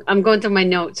 I'm going through my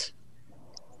notes.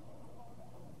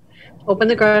 Open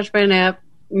the GarageBand app,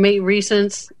 make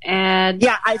Recents, add.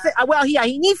 Yeah,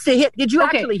 he needs to hit. Did you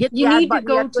actually hit the add button? You need to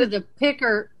go to the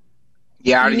picker.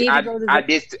 Yeah, I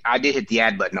did hit the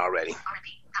add button already.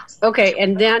 Okay,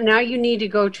 and now you need to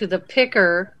go to the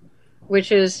picker,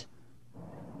 which is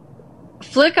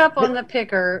flick up on the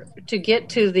picker to get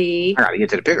to the... I got to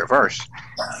get to the picker first.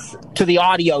 To the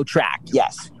audio track,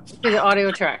 yes. To the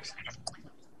audio tracks.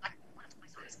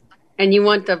 And you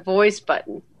want the voice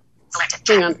button.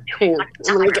 Hang on. I'm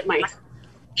going to get my...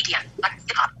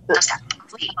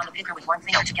 On the picker with one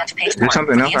finger to get to page 4. There's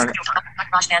something else.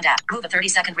 GarageBand app. Move a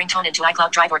 30-second ringtone into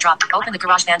iCloud Drive or drop. Open the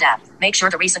GarageBand app. Make sure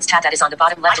the Recents tab that is on the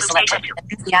bottom left is selected. And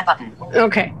choose the add button.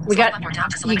 Okay, you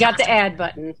got the add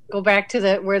button. Go back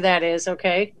to where that is.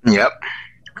 Okay. Yep.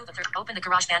 Open the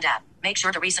GarageBand app. Make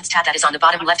sure the Recents tab that is on the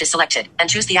bottom left is selected, and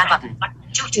choose the add button.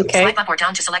 Okay. Swipe up or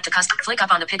down to select a custom. Flick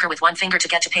up on the picker with one finger to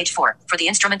get to page 4 for the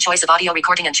instrument choice of audio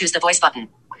recording, and choose the voice button.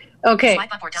 Okay.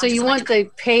 So you want the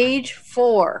page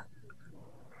 4.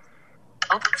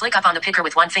 Flick up on the picker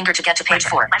with one finger to get to page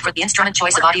 4 for the instrument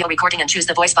choice of audio recording, and choose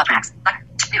the voice button.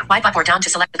 Swipe up or down to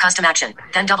select the custom action,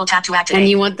 then double tap to activate. And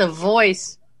you want the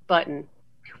voice button.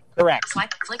 Correct.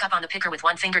 Flick up on the picker with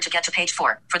one finger to get to page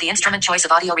 4 for the instrument choice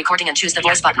of audio recording, and choose the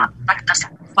voice button.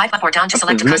 Swipe up or down to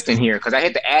select a custom here because I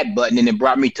hit the add button and it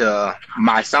brought me to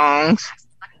my songs.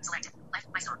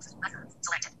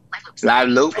 Live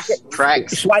loops,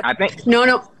 tracks. I think.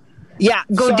 No. Yeah.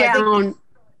 Go down.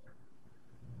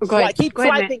 Go ahead. Keep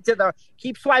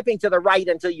swiping to the right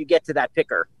until you get to that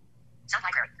picker.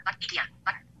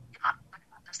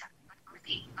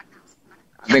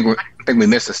 I think we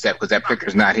missed a step because that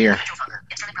picker's not here.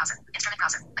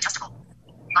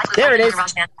 There it is.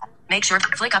 Make sure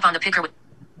to flick up on the picker with.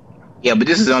 Yeah, but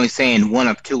this is only saying 1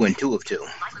 of 2 and 2 of 2.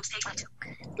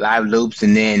 Live loops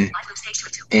and then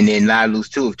live loops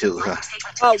 2 of 2. Huh?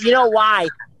 Oh, you know why?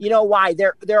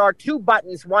 There are 2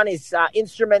 buttons. One is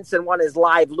instruments and one is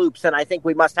live loops, and I think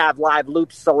we must have live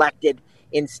loops selected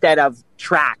instead of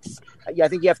tracks. I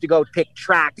think you have to go pick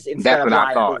tracks instead of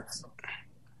live loops.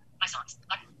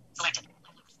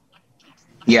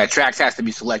 Yeah, tracks has to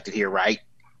be selected here, right?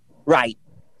 Right.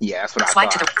 Yeah, that's what I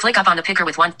thought. Click up on the picker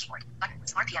with one keyboard.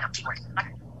 Smart piano keyboard.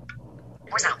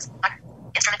 More sounds.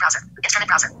 Instrument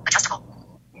browser.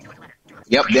 Adjustable.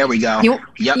 Yep, there we go.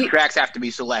 Tracks have to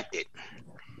be selected.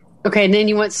 Okay, and then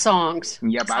you want songs.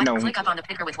 Yep, I know. Click up on the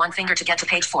picker with one finger to get to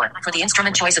page 4 for the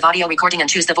instrument choice of audio recording, and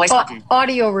choose the voice button.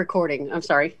 Audio recording. I'm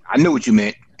sorry. I knew what you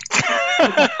meant.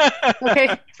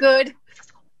 Okay, good.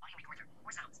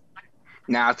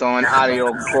 Now it's on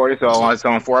audio recording, so it's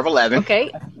on 4 of 11.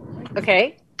 Okay.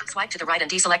 Swipe to the right and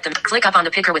deselect them. Click up on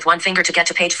the picker with one finger to get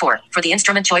to page 4. For the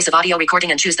instrument choice of audio recording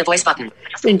and choose the voice button.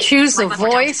 And choose the voice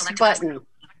button. Instrument browser.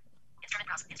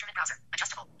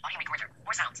 Adjustable. Audio recorder.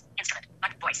 More sounds. Instrument.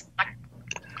 Voice. And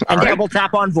All right. double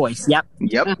tap on voice. Yep.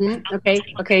 Yep.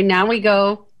 Okay, now we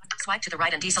go. Swipe to the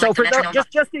right and deselect So for the metronome.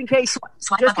 just in case,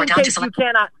 Swipe up or down to you select.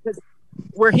 cannot, because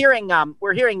we're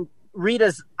hearing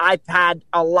Rita's iPad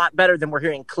a lot better than we're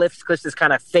hearing Cliff's. Cliff's is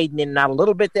kind of fading in and out a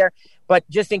little bit there. But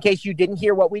just in case you didn't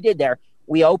hear what we did there,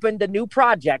 we opened a new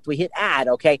project. We hit add,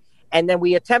 okay, and then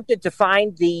we attempted to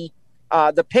find the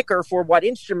picker for what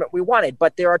instrument we wanted.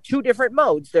 But there are two different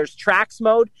modes. There's tracks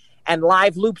mode and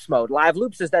live loops mode. Live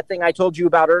loops is that thing I told you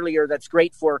about earlier that's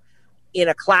great for in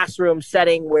a classroom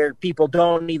setting where people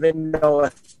don't even know a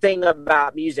thing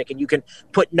about music and you can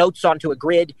put notes onto a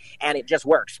grid and it just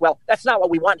works. Well, that's not what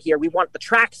we want here. We want the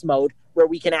tracks mode where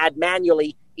we can add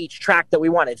manually each track that we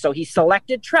wanted. So he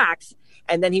selected tracks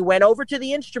and then he went over to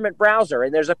the instrument browser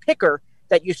and there's a picker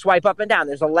that you swipe up and down.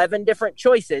 There's 11 different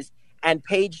choices and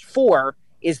page 4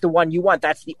 is the one you want.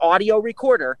 That's the audio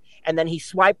recorder. And then he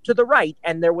swiped to the right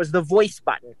and there was the voice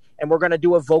button. And we're going to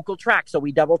do a vocal track. So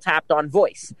we double tapped on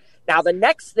voice. Now, the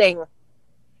next thing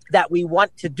that we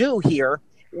want to do here,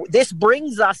 this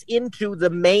brings us into the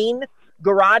main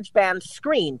GarageBand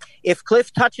screen. If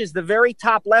Cliff touches the very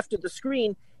top left of the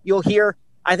screen, you'll hear,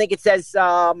 I think it says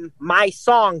My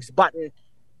Songs button,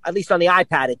 at least on the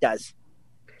iPad it does.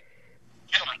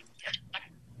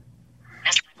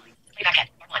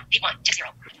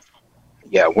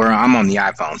 Yeah, I'm on the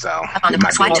iPhone, so Up on it the might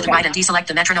be swipe to the okay. right and deselect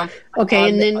the metronome. Okay,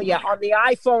 and then on the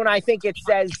iPhone, I think it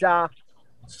says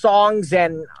songs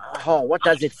and, what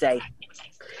does it say?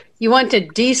 you want to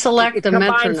deselect It the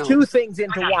combines metronome. two things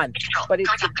into one. But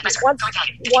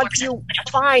once you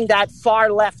find that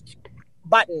far left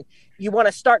button, you want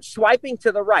to start swiping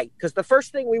to the right, because the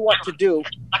first thing we want to do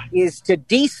is to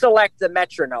deselect the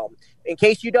metronome. In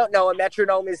case you don't know, a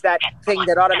metronome is that thing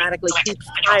that automatically keeps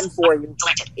time for you.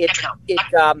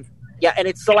 And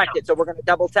it's selected. So we're going to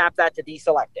double tap that to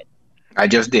deselect it. I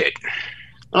just did.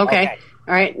 Okay.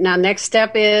 All right. Now, next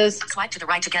step is Swipe to the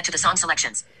right to get to the song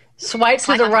selections. swipe to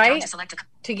Swipe the up or down right to select a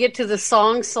to get to the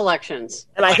song selections.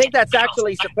 And I think that's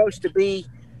actually supposed to be,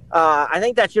 I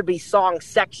think that should be song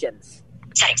sections.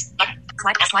 settings.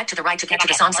 Swipe to the right to get to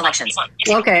the song selections.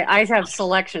 Okay, I have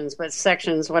selections, but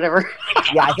sections, whatever.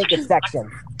 Yeah, I think it's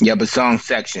sections. Yeah, but song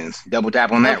sections. Double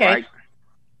tap on that, Okay. right?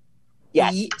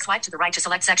 Yes. Swipe to the right to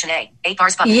select section A. 8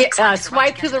 bars button. Yeah,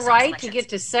 swipe to the song right to selections. get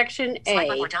to section Swipe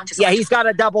up A. or down to Yeah, select. he's got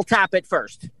to double tap it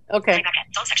first. Okay.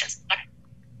 Song sections.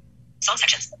 Song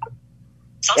sections.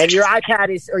 Song And your sections.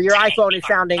 iPad is, or your iPhone is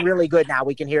sounding really good now.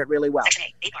 We can hear it really well. Section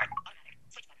A. 8 bar.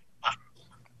 Off.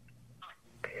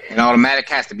 And automatic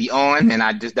has to be on, and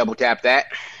I just double tap that.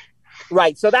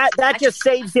 Right. So that just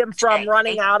saves him from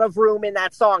running out of room in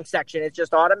that song section. It's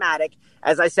just automatic.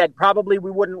 As I said, probably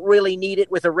we wouldn't really need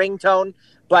it with a ringtone,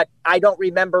 but I don't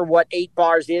remember what 8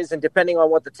 bars is. And depending on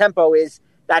what the tempo is,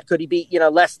 that could be,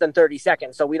 less than 30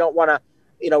 seconds. So we don't want to,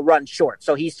 run short.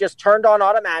 So he's just turned on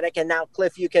automatic. And now,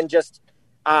 Cliff, you can just,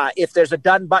 if there's a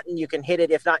done button, you can hit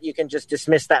it. If not, you can just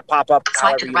dismiss that pop-up.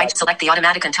 Swipe to the right to select the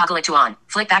automatic and toggle it to on.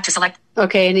 Flick back to select.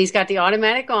 Okay, and he's got the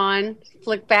automatic on.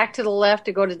 Flick back to the left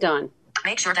to go to done.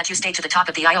 Make sure that you stay to the top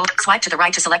of the IO. Swipe to the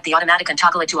right to select the automatic and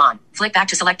toggle it to on. Flick back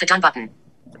to select the done button.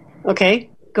 Okay,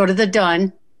 go to the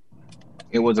done.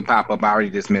 It was a pop-up. I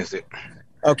already dismissed it.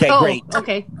 Okay, great.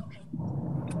 Okay.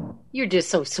 You're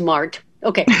just so smart.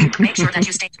 Okay. Make sure that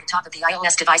you stay to the top of the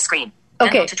iOS device screen. Then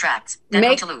Okay. go to tracks. Then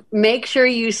go to loop. Make sure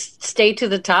you stay to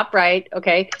the top right.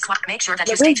 Okay. Swipe. Make sure that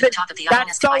The you stay to the reason top of the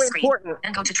that's iOS so device screen. important.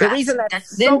 Then go to The tracks. reason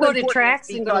that's Then so go to important tracks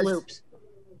is and go to because- loops.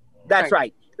 That's Sorry.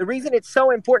 right. The reason it's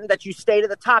so important that you stay to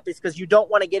the top is because you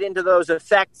don't want to get into those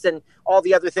effects and all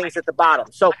the other things at the bottom.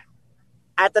 So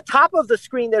at the top of the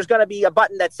screen, there's going to be a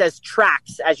button that says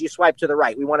tracks as you swipe to the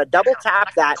right. We want to double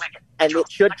tap that, and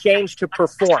it should change to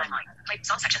perform.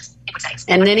 Song sections. Input settings.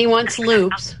 And then he wants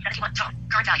loops.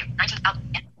 Current value. 19 out.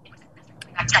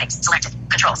 Settings. Selected.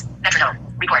 Controls. Metronome.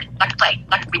 Record. Play.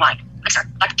 Rewind. Mixer.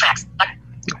 Tracks.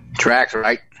 Tracks,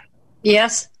 right?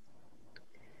 Yes.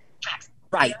 Tracks.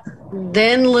 Right.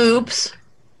 Then loops.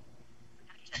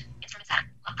 Instrument tab.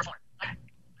 Perform.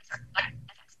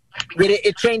 Did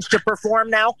it change to perform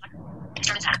now?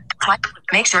 Instrument tab. Swipe.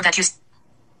 Make sure that you.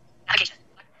 Navigation.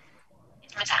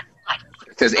 Instrument tab.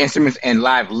 It says instruments and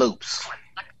live loops.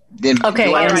 Then Okay,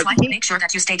 do I and- already- Swipe. Make sure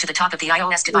that you stay to the top of the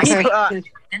iOS device Okay. screen.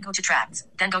 Then go to tracks.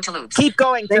 Then go to loops. Keep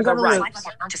going to Then the go to right. Swipe up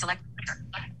or down to select.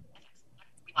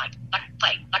 Rewind.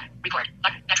 Play. Record.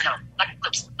 Metronome.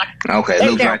 Loops. Okay, Hey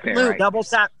loops there, right there, loop, right? double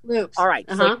tap. Loops. All right,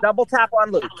 Uh-huh. so double tap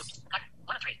on loops.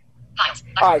 1 of 3. Files.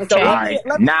 All right, so Okay.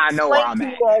 let me Now I know where I'm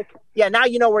explain at. to you all. Yeah, now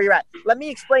you know where you're at. Let me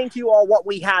explain to you all what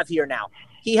we have here now.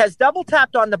 He has double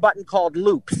tapped on the button called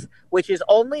Loops, which is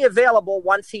only available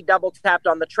once he double tapped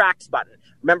on the Tracks button.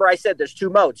 Remember I said there's two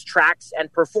modes, Tracks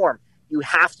and Perform. You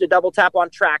have to double tap on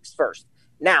Tracks first.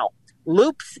 Now,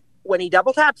 Loops, when he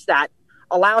double taps that,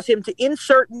 allows him to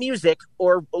insert music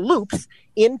or loops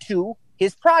into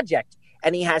his project.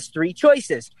 And he has three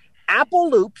choices. Apple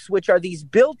Loops, which are these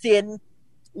built-in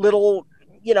little,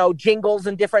 jingles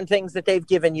and different things that they've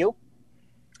given you.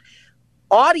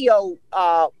 Audio,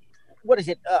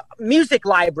 music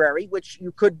library, which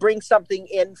you could bring something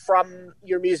in from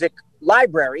your music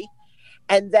library.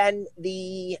 And then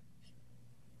the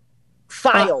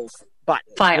Files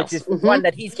button, Files. which is the one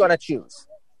that he's going to choose.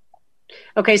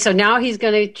 Okay, so now he's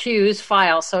going to choose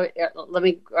Files. So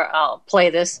I'll play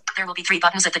this. There will be 3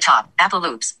 buttons at the top. Apple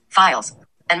Loops, Files,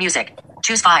 and Music.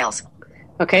 Choose Files.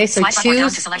 Okay, so Swipe up or down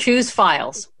to select. choose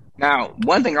Files. Now,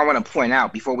 one thing I want to point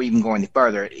out before we even go any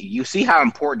further, you see how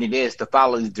important it is to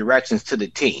follow these directions to the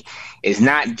T. It's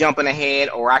not jumping ahead,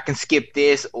 or I can skip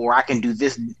this, or I can do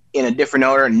this in a different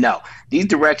order. No, these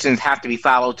directions have to be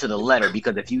followed to the letter,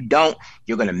 because if you don't,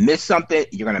 you're going to miss something,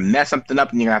 you're going to mess something up,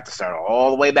 and you're going to have to start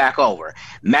all the way back over.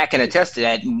 Matt can attest to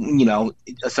that.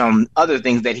 Some other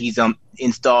things that he's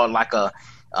installed, like Matt?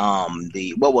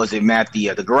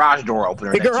 The garage door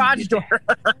opener. The garage door.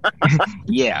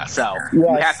 Yeah, so Yes.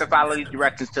 you have to follow these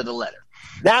directions to the letter.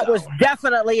 That was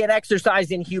definitely an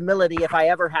exercise in humility if I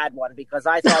ever had one, because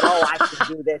I thought, I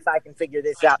can do this, I can figure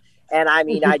this out. And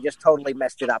I just totally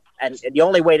messed it up. And the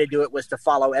only way to do it was to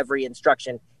follow every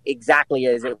instruction exactly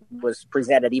as it was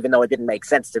presented, even though it didn't make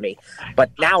sense to me.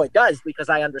 But now it does, because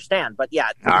I understand. But yeah.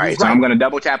 All right, so I'm going to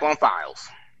double tap on Files.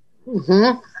 Mm-hmm.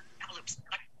 Apple Loops,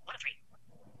 button 1 of 3.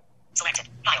 Selected.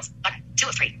 Files, button 2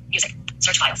 of 3. Music.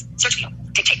 Search Files. Search view.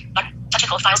 Dictate, button. Touch and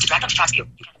hold files to drag them to Tracks view.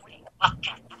 You can afford it.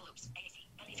 Apple Loops,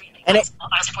 AAC, MP3, And files. All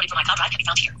files imported from iCloud Drive can be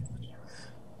found here.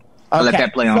 I let Okay,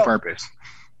 that play on so- purpose.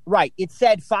 Right. It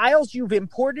said files you've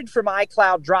imported from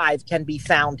iCloud Drive can be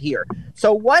found here.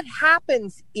 So what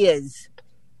happens is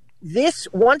this,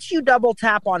 once you double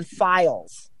tap on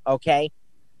Files, okay,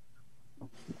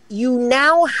 you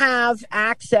now have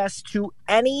access to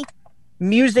any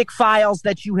music files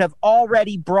that you have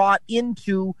already brought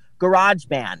into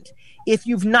GarageBand. If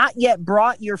you've not yet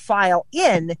brought your file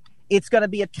in, it's going to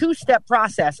be a 2-step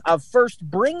process of first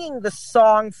bringing the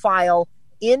song file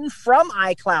in from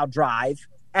iCloud Drive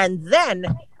and then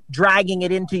dragging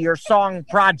it into your song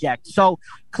project. So,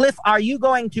 Cliff, do you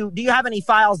have any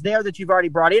files there that you've already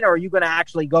brought in, or are you going to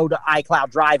actually go to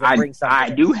iCloud Drive and bring something I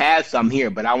in? do have some here,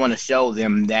 but I want to show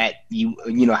them that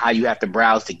how you have to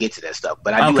browse to get to that stuff.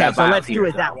 But I do have so files let's here. do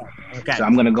it that way. Okay. So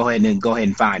I'm going to go ahead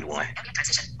and find one. Ambient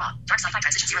transition. Dark sci-fi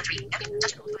transition 03. Ambient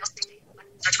touch and hold files. Dictate.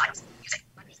 Search files. Music.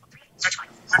 Search files.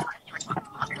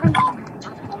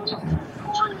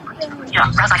 Yeah,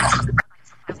 browse icons.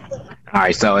 All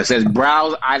right, so it says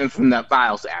browse items from the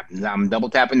Files app. And I'm double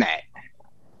tapping that.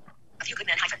 A few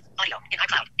Goodman audio in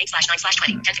iCloud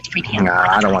 8/9/20 10:53 p.m. No,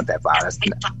 I don't want that file. That's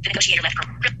The negotiator left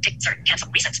tick search cancel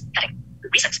recents heading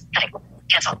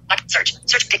cancel search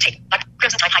dictate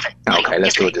crimson time hyphen. Okay,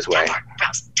 let's do it this way.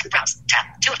 Browse tab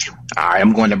 2 of 2. all right.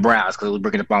 I'm going to browse because it was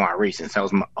bringing up all my recents. That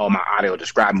was all my audio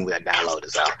describe movie I downloaded.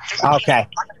 So Okay.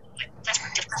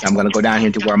 I'm going to go down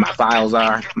here to where my files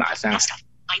are. My sound.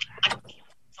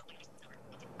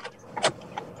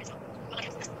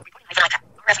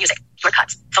 Music,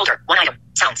 shortcuts, folder, 1 item,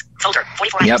 sounds, folder,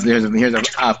 44 Yep, items. here's a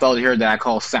folder here that I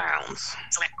call Sounds.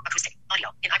 Select acoustic, audio,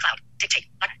 in iCloud, dictate,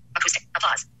 button, acoustic,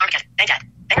 applause, Armageddon, Baghdad,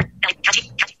 banger,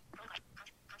 catchy, get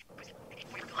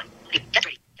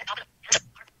ready, get popular, hands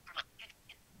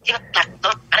up, black,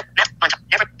 low, manta,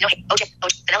 never, no hate, OJ,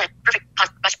 vanilla, perfect, pause,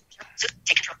 rush, suit,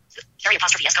 take control, carry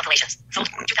apostrophe S compilations,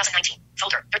 folder, 2019,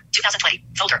 folder, 2020,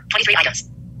 folder, 23 items,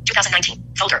 2019,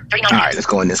 folder, 39 All items. right, let's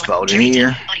go in this Select folder cherry,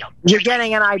 here. audio, You're cherry,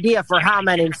 getting an idea for how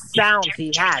many sounds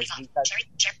he has. Because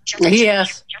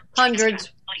Yes,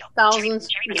 hundreds, thousands.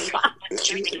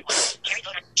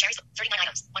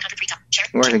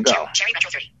 Where'd it go? Cherry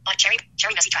Retro 30. Cherry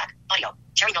Messy Track. Audio.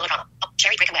 Cherry Melodrama.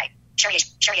 Cherry Breakaway. Cherry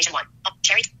Asian 1.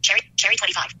 Cherry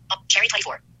 25. Cherry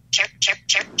 24. Cherry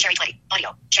 20.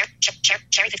 Audio.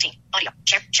 Cherry 15. Audio.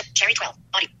 Cherry 12.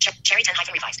 Audio. Cherry 10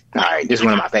 hyphen revised. All right, this is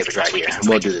one of my favorites right here.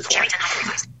 We'll do this one. Cherry 10 hyphen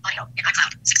revised. Audio. In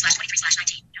iCloud.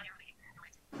 6/23/19.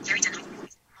 Cherry 10 hyphen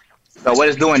revised. So what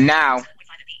it's doing now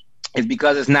is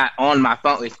because it's not on my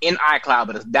phone. It's in iCloud,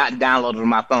 but it's not downloaded on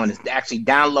my phone. It's actually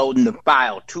downloading the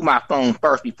file to my phone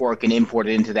first before it can import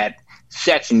it into that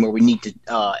section where we need to,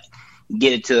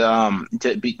 get it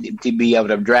to be able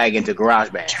to drag into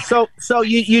GarageBand. So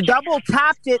you double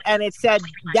tapped it and it said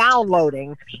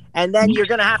downloading, and then you're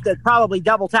going to have to probably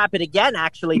double tap it again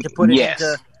actually to put it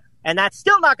into. And that's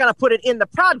still not going to put it in the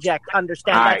project.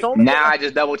 Understand? All That's right. only Now I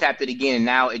just double tapped it again, and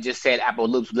now it just said Apple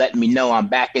Loops, letting me know I'm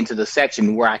back into the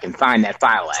section where I can find that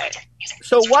file at.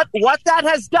 So what that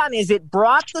has done is it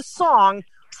brought the song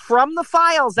from the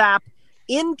Files app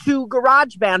into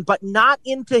GarageBand, but not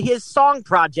into his song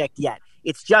project yet.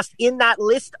 It's just in that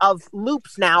list of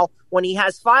loops now. When he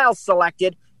has files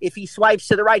selected, if he swipes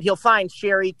to the right, he'll find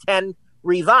Sherry 10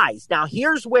 Revised. Now,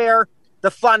 here's where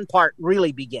the fun part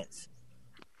really begins.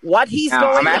 What he's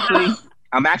going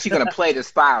I'm actually going to play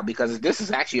this file because this is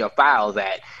actually a file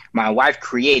that my wife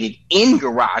created in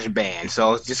GarageBand.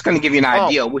 So it's just going to give you an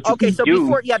idea of what you can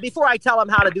do. Before I tell him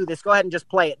how to do this, go ahead and just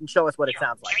play it and show us what it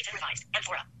sounds like. Sherry 10 Revised,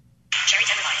 M4 up. Sherry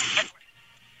 10 Revised,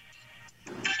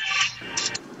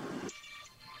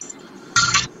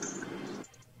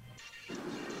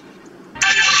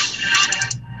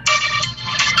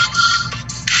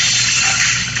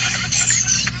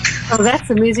 Oh, that's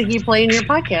the music you play in your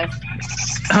podcast.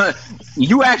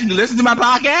 You actually listen to my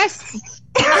podcast?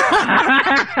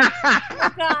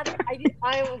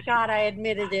 I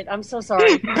admitted it. I'm so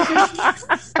sorry.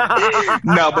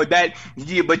 No,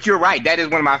 but you're right. That is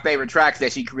one of my favorite tracks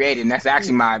that she created, and that's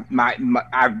actually my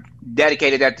I've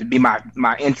dedicated that to be my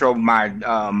intro, my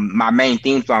main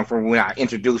theme song for when I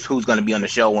introduce who's going to be on the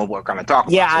show and what we're going to talk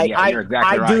about. I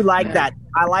do like that.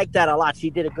 I like that a lot. She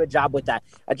did a good job with that.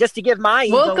 Just to give my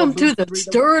welcome to the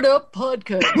Stirred Up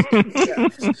Podcast.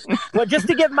 Well, just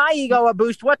to give my ego a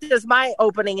boost, what does my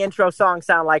opening intro song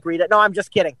sound like, Rita? No, I'm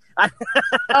just kidding. Yeah.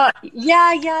 That's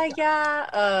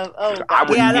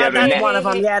one of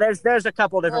them. Yeah, there's a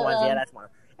couple different ones. Yeah, that's one.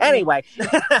 Anyway,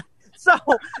 so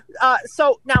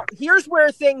now here's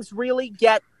where things really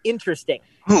get interesting.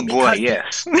 Oh boy,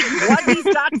 yes. What he's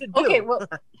got to do. Okay, well,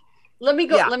 let me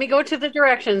go. Yeah. Let me go to the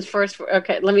directions first.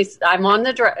 Okay, I'm on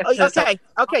the directions. Okay.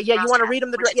 Yeah, you want to read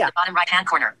them? Bottom right-hand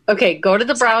corner. Okay, go to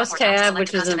the Browse tab,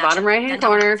 which is in the bottom right-hand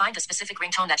corner. Find the specific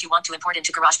ringtone that you want to import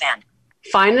into GarageBand.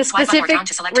 Find the specific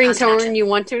ringtone you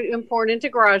want to import into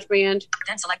GarageBand.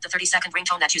 Then select the 30-second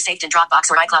ringtone that you saved in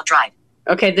Dropbox or iCloud Drive.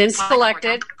 Okay, then select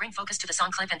it. Bring focus to the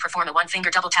sound clip and perform a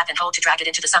one-finger double tap and hold to drag it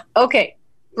into the sound. Okay,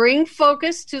 bring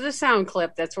focus to the sound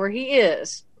clip. That's where he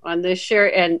is on this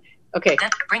share. And okay, then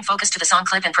bring focus to the sound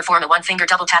clip and perform a one-finger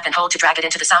double tap and hold to drag it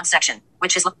into the sound section,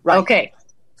 which is right. Okay.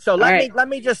 So let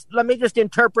me just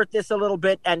interpret this a little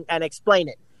bit and explain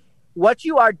it. What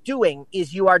you are doing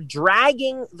is you are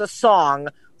dragging the song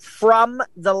from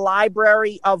the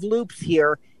library of loops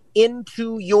here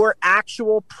into your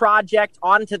actual project,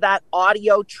 onto that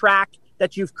audio track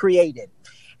that you've created.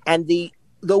 And the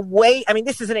way, I mean,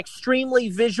 this is an extremely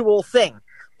visual thing,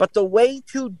 but the way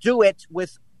to do it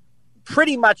with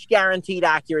pretty much guaranteed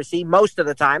accuracy most of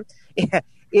the time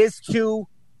is to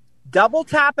double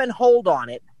tap and hold on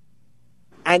it.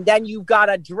 And then you've got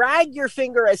to drag your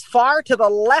finger as far to the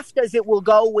left as it will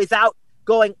go without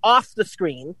going off the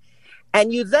screen.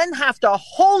 And you then have to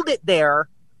hold it there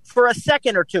for a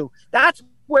second or two. That's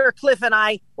where Cliff and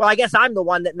I guess I'm the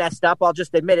one that messed up. I'll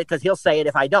just admit it because he'll say it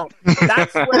if I don't.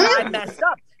 That's where I messed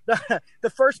up.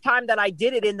 The first time that I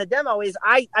did it in the demo is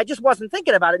I just wasn't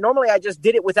thinking about it. Normally I just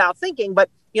did it without thinking, but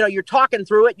you're talking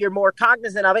through it. You're more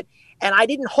cognizant of it. And I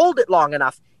didn't hold it long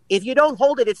enough. If you don't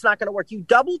hold it, it's not going to work. You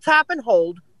double tap and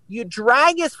hold. You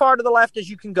drag as far to the left as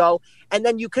you can go, and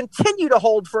then you continue to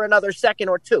hold for another second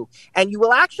or two. And you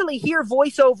will actually hear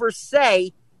voiceovers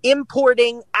say,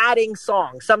 importing, adding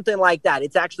song, something like that.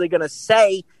 It's actually going to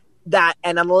say that,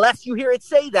 and unless you hear it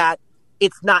say that,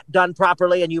 it's not done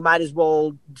properly, and you might as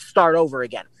well start over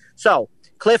again. So,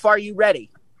 Cliff, are you ready?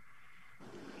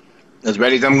 As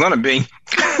ready as I'm going to be.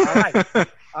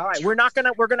 All right, we're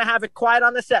gonna have it quiet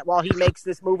on the set while he makes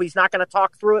this movie. He's not gonna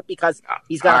talk through it because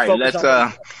he's got to focus on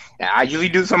it. I usually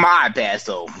do this on my iPad,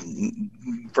 so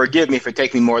forgive me for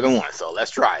taking me more than one. So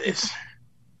let's try this.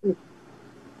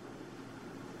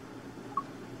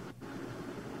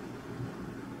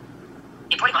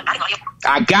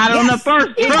 I got it on the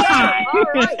first try.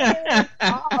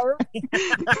 All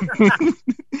right.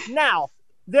 Now,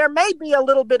 there may be a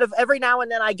little bit of, every now and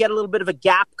then I get a little bit of a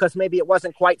gap because maybe it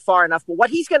wasn't quite far enough. But what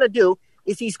he's going to do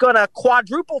is he's going to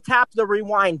quadruple tap the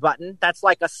rewind button. That's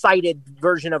like a sighted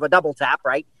version of a double tap,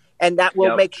 right? And that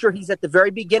will make sure he's at the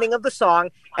very beginning of the song.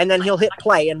 And then he'll hit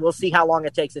play and we'll see how long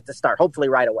it takes it to start. Hopefully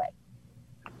right away.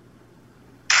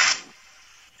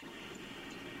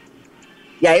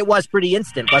 Yeah, it was pretty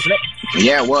instant, wasn't it?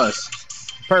 Yeah, it was.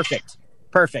 Perfect.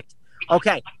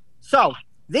 Okay. So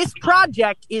this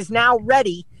project is now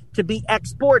ready to be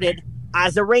exported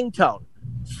as a ringtone.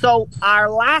 So our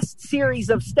last series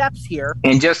of steps here.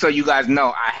 And just so you guys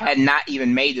know, I had not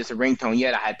even made this a ringtone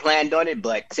yet. I had planned on it,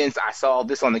 but since I saw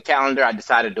this on the calendar, I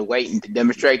decided to wait and to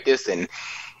demonstrate this. And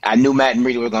I knew Matt and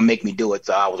Rita were going to make me do it,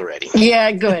 so I was ready.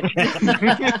 Yeah, good.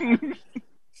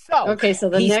 So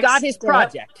he's got his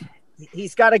project.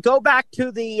 He's got to go back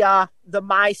to the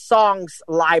My Songs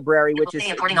library, which is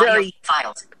very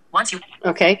files. Once you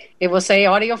Okay, it will say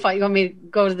audio file. You want me to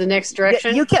go to the next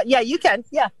direction? You can. Yeah, you can.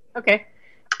 Yeah. Okay.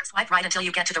 swipe right until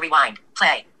you get to the rewind,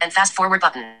 play, and fast forward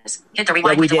buttons. Hit the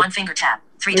rewind with a one finger tap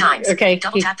 3 times. Okay.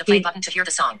 Double tap the play button to hear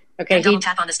the song. Okay. And double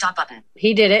tap on the stop button.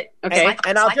 He did it. Okay. Swipe,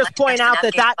 And I'll swipe just left to point get to out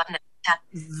the that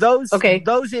navigation button.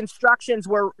 those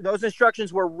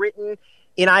instructions were written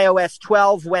in iOS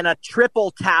 12 when a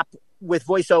triple tap with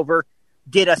VoiceOver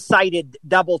did a sighted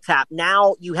double tap.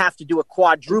 Now you have to do a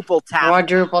quadruple tap.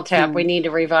 Quadruple tap. We need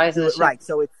to revise this. Right.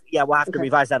 So we'll have to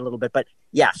revise that a little bit. But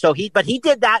yeah, he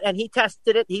did that and he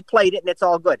tested it, he played it, and it's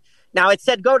all good. Now it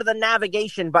said go to the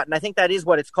navigation button. I think that is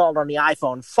what it's called on the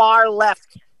iPhone. Far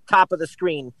left top of the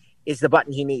screen is the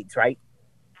button he needs, right?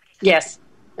 Yes.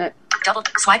 Double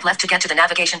swipe left to get to the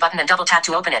navigation button and double tap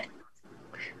to open it.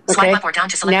 Okay. Swipe up or down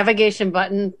to select Navigation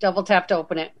button, double tap to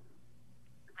open it.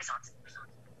 My songs.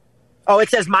 Oh, it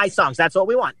says My Songs. That's what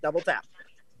we want. Double tap.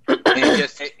 And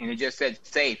it just said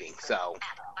saving. So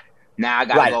now I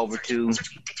got to go over to.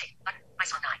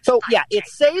 So yeah, it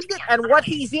saved it, and what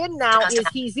he's in now is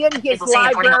he's in his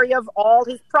library of all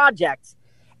his projects,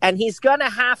 and he's gonna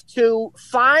have to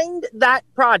find that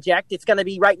project. It's gonna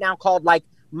be right now called like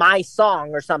My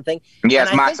Song or something.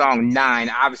 Yes, My Song 9.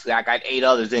 Obviously, I got 8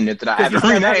 others in there that I haven't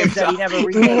renamed. That he never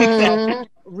renamed. So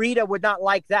Rita would not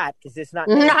like that because it's not.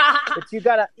 But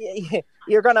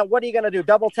what are you gonna do?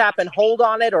 Double tap and hold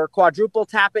on it, or quadruple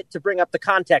tap it to bring up the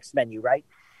context menu, right?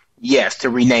 Yes, to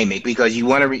rename it, because you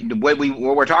want to. What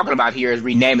we're talking about here is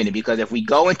renaming it, because if we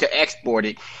go into export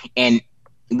it and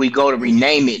we go to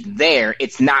rename it there,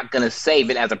 it's not going to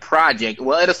save it as a project.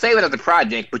 Well, it'll save it as a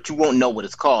project, but you won't know what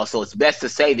it's called. So it's best to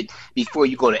save it before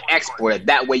you go to export it.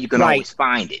 That way you can always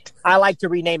find it. I like to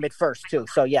rename it first too.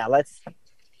 So yeah, let's.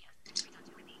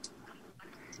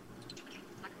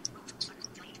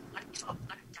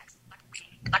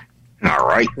 All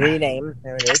right. Rename.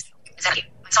 There it is.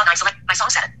 My song 9 select. My song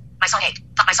 7. My song 8.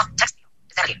 My song text field.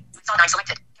 Is that it? My song 9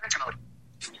 selected. Character mode.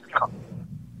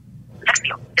 Text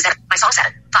field. Is that it? My song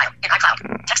 7. File. In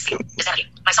iCloud. Text field. Is that it?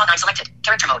 My song 9 selected.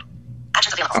 Character mode.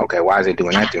 Actions available. Okay, why is it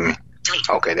doing that to me? Delete.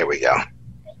 Okay, there we go.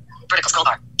 Vertical scroll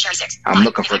bar. Cherry 6. I'm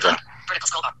looking for the. Vertical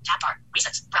scroll bar. Tab bar.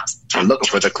 Recents. Browse. I'm looking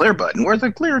for the clear button. Where's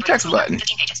the clear text button?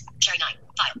 15 pages. Cherry 9.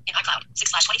 File. In iCloud.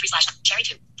 6/23/. Cherry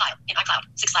 2. File. In iCloud.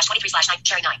 6/23/9.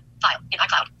 Cherry 9. File. In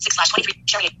iCloud. 6/23.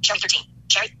 Cherry 8. Cherry 13.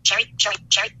 Cherry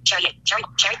 8.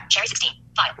 Cherry 16.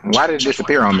 File. Why did it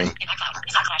disappear on me? In iCloud.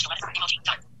 Is iCloud. Emoji.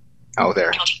 Done. Oh,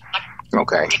 there. Emoji.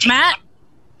 Okay. Matt,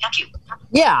 Thank you.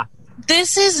 Yeah.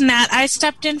 this is Nat. I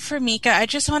stepped in for Mika. I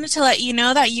just wanted to let you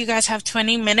know that you guys have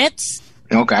 20 minutes.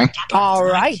 Okay. All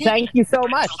right. Thank you so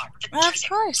much. Of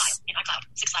course. In iCloud.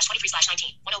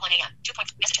 6/23/19. 1:01 a.m. 2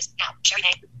 point messages. Now. Cherry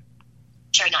name.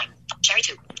 Cherry 9. Cherry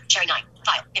 2. Cherry 9.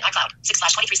 File. In iCloud.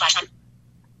 6/23/9.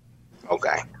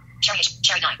 Okay. Cherry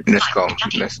 9.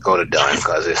 Let's go to done,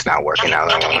 because it's not working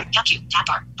out. Tab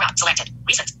bar. Route selected.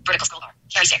 Recent. Vertical scroll bar.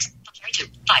 Cherry 6. Cherry 2.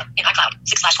 File. In iCloud.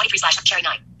 6/23/. Cherry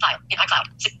 9. File. In iCloud.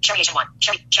 Cherry 1.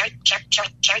 Cherry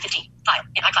 15. File.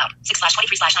 In iCloud.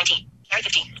 6/23/19. Cherry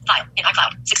 15. File. In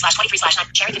iCloud.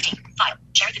 6/23/9. Cherry 15. File.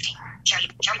 Cherry 15.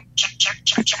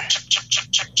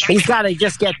 He's got to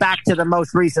just get back to the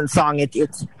most recent song.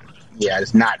 It's Yeah,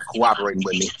 it's not cooperating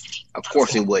with me. Of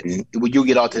course it wouldn't. You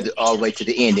get all the way to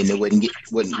the end, and it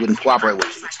wouldn't cooperate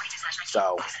with you.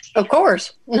 So Of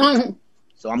course.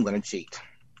 I'm gonna cheat.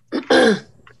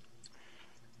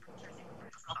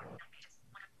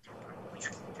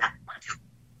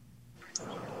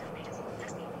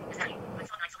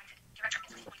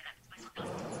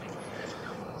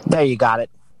 there. You got it.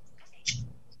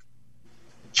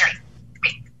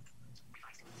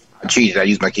 I cheated. I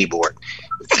used my keyboard.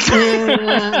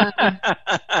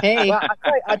 Hey. Well,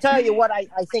 I tell you what I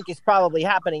think is probably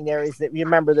happening there is that,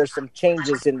 remember, there's some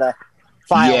changes in the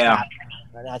file. Yeah.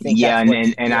 And I think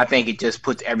and I think it just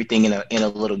puts everything in a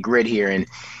little grid here, and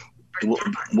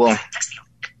well.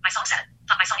 My song 7.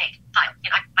 My song 8. File.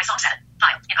 In my song 7.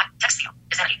 File. In text field.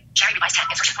 Is empty. Cherry revised 10.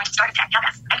 Insertion point. Started tab. Tab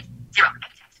F. 0.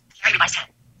 Cherry revised 10.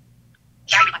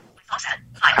 Cherry revised. My song 7.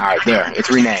 File. All right, there.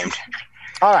 It's renamed.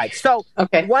 All right. So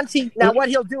Okay. what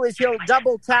he'll do is he'll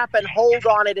double tap and hold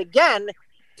on it again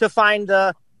to find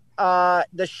the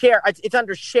share. It's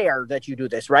under share that you do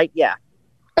this, right? Yeah.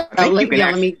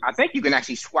 I think you can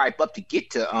actually swipe up to get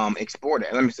to export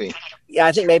it. Let me see. Yeah,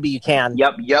 I think maybe you can.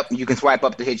 Yep. You can swipe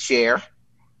up to hit share.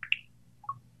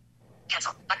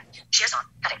 Cancel. Button. Share song.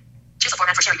 Heading. Choose a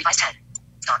format for sharing device 10.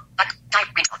 Song. Button. Type.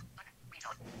 Ringtone. Button.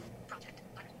 Ringtone. Project.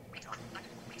 Button. Ringtone. Button.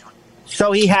 Ringtone.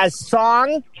 So he has song,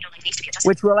 Needs to be adjusted.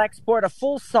 which will export a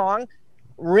full song,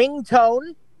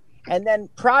 ringtone, and then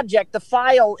project, the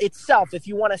file itself. If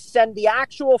you want to send the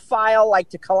actual file, like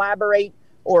to collaborate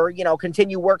or,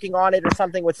 continue working on it or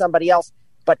something with somebody else.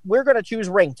 But we're going to choose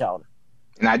ringtone.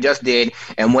 And I just did,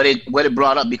 and what it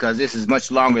brought up, because this is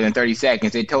much longer than 30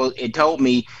 seconds, it told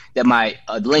me that my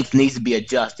length needs to be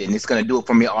adjusted, and it's going to do it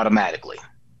for me automatically.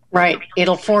 Right.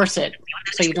 It'll force it,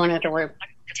 so you don't have to worry.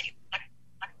 Continue.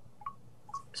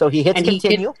 Button. So he hits And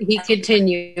continue. he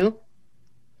continue.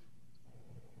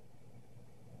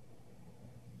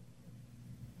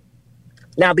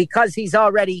 Now, because he's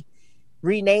already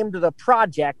renamed the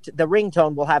project, the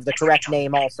ringtone will have the correct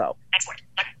name also. Export.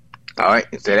 Button. All right,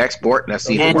 it said export. Let's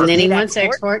see if it And works. then he Need wants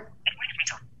export? export.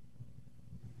 Ringtone.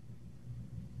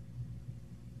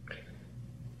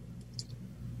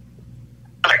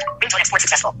 Alert. Ringtone export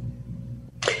successful.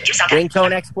 Use sound.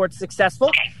 Ringtone export successful.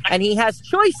 Okay. And he has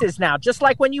choices now, just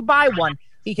like when you buy one.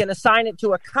 He can assign it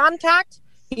to a contact.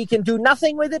 He can do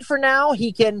nothing with it for now.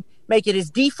 He can make it his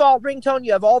default ringtone.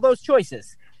 You have all those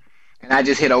choices. And I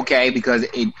just hit OK because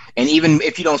and even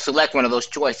if you don't select one of those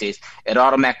choices, it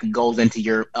automatically goes into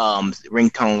your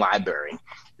ringtone library.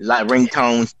 Like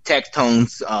ringtones, text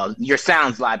tones, your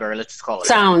sounds library, let's just call it.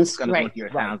 Sounds, It's gonna go right. into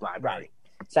your sounds library.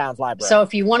 Sounds library. So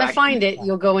if you want to Right. find it,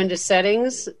 you'll go into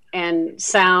settings and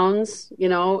sounds,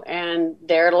 and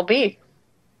there it'll be.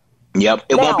 Yep.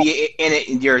 It Now- won't be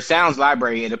in your sounds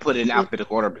library. It'll put it in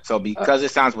alphabetical order. So because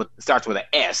it starts with an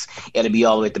S, it'll be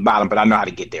all the way at the bottom. But I know how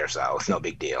to get there, so it's no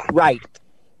big deal. Right.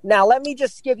 Now, let me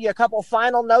just give you a couple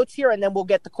final notes here, and then we'll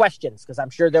get the questions, because I'm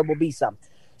sure there will be some.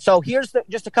 So here's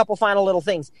just a couple final little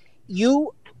things.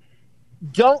 You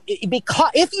don't,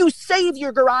 because if you save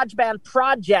your GarageBand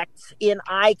projects in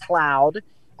iCloud,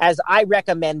 as I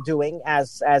recommend doing,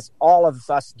 as all of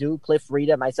us do, Cliff,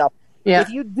 Rita, myself, Yeah. if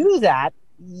you do that,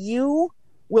 you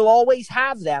will always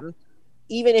have them,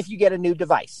 even if you get a new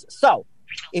device. So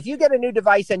if you get a new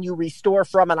device and you restore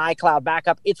from an iCloud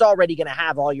backup, it's already going to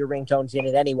have all your ringtones in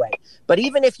it anyway. But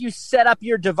even if you set up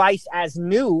your device as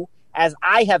new, as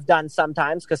I have done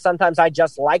sometimes, because sometimes I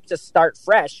just like to start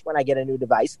fresh when I get a new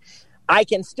device, I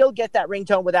can still get that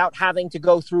ringtone without having to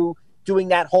go through doing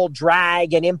that whole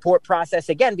drag and import process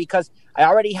again, because I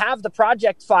already have the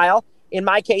project file. In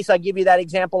my case, I give you that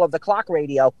example of the clock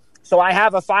radio. So I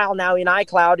have a file now in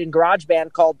iCloud in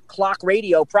GarageBand called Clock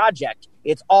Radio Project.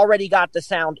 It's already got the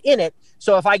sound in it.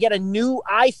 So if I get a new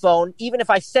iPhone, even if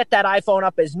I set that iPhone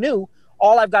up as new,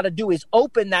 all I've got to do is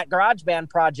open that GarageBand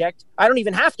project. I don't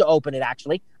even have to open it,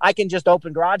 actually. I can just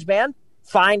open GarageBand,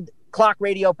 find Clock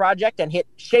Radio Project, and hit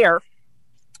share,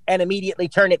 and immediately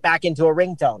turn it back into a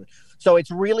ringtone. So it's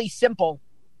really simple.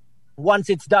 Once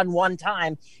it's done one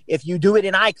time, if you do it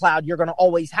in iCloud, you're going to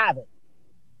always have it.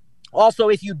 Also,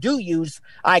 if you do use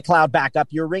iCloud backup,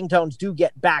 your ringtones do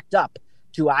get backed up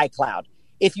to iCloud.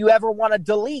 If you ever want to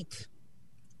delete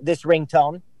this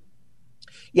ringtone,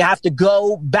 you have to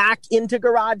go back into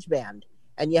GarageBand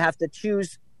and you have to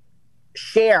choose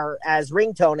share as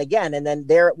ringtone again. And then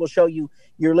there it will show you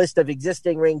your list of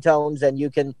existing ringtones and you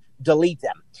can delete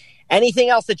them. Anything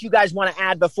else that you guys want to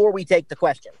add before we take the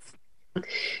questions?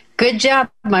 Good job,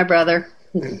 my brother.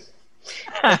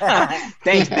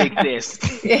 Thanks, Big Fist.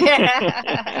 Yeah,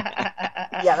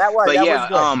 that was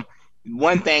good.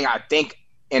 One thing I think,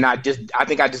 and I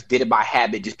think I just did it by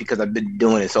habit just because I've been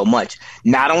doing it so much.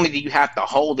 Not only do you have to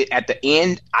hold it at the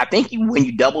end, I think when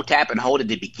you double tap and hold it at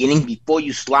the beginning, before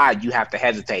you slide, you have to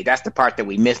hesitate. That's the part that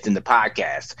we missed in the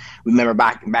podcast. Remember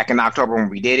back in October when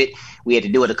we did it, we had to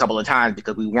do it a couple of times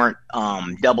because we weren't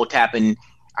double tapping.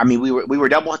 I mean, we were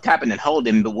double tapping and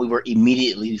holding, but we were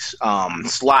immediately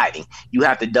sliding. You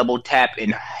have to double tap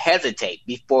and hesitate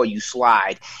before you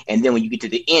slide. And then when you get to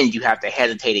the end, you have to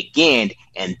hesitate again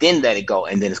and then let it go.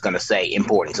 And then it's going to say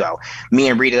importing. So me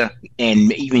and Rita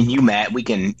and even you, Matt, we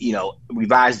can,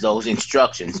 revise those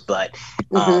instructions. But,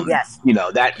 Yes.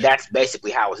 That's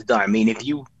basically how it's done. I mean, if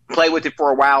you play with it for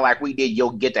a while like we did,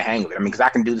 you'll get the hang of it. I mean, because I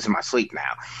can do this in my sleep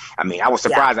now. I mean, I was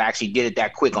surprised I actually did it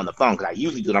that quick on the phone because I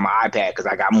usually do it on my iPad because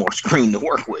I got more screen to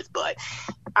work with, but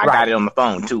I got it on the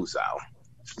phone too, so.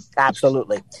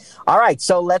 Absolutely. All right,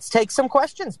 so let's take some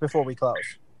questions before we close.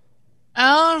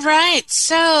 All right.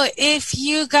 So if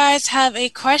you guys have a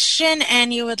question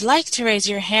and you would like to raise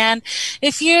your hand,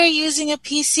 if you're using a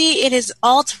PC, it is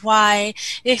Alt-Y.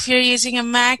 If you're using a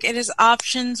Mac, it is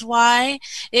Options-Y.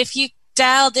 If you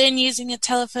dialed in using a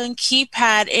telephone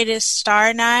keypad, it is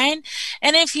 *9.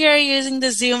 And if you're using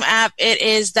the Zoom app, it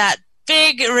is that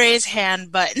big raise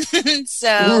hand button.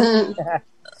 So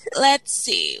let's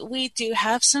see. We do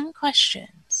have some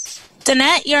questions.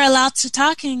 Danette, you're allowed to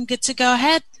talk and get to go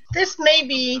ahead. This may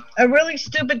be a really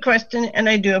stupid question, and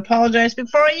I do apologize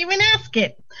before I even ask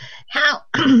it. How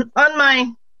on my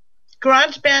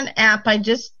GarageBand app, I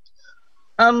just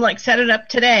set it up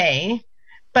today,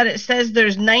 but it says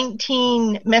there's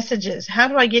 19 messages. How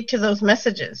do I get to those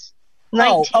messages?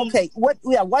 19. Oh, okay.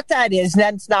 What that is?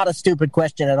 That's not a stupid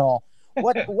question at all.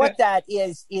 What that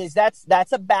is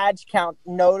that's a badge count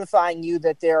notifying you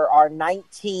that there are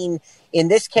 19. In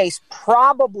this case,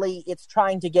 probably it's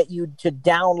trying to get you to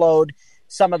download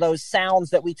some of those sounds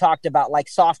that we talked about, like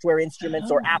software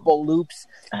instruments or Apple Loops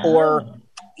or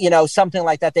something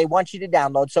like that. They want you to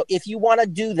download. So if you want to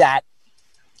do that,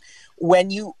 when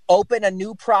you open a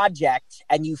new project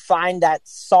and you find that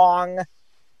song,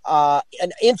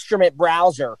 an instrument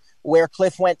browser where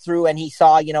Cliff went through and he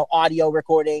saw, audio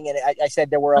recording. And I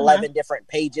said there were 11 different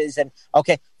pages. And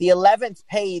the 11th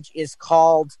page is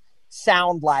called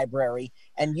Sound Library.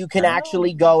 And you can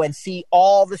actually go and see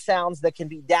all the sounds that can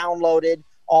be downloaded,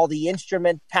 all the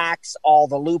instrument packs, all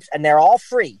the loops, and they're all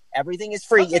free. Everything is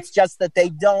free. Okay. It's just that they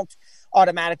don't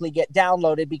automatically get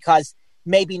downloaded because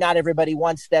maybe not everybody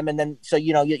wants them. And then, so,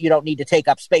 you don't need to take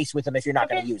up space with them if you're not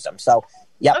going to use them. So,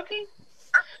 yep. Okay.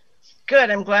 Good.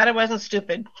 I'm glad I wasn't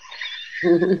stupid.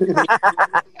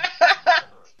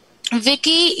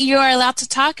 Vicky, you are allowed to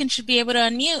talk and should be able to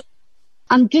unmute.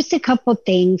 Just a couple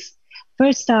things.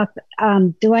 First off,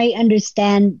 do I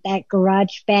understand that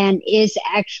GarageBand is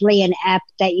actually an app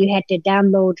that you had to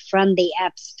download from the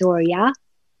App Store, yeah?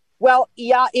 Well,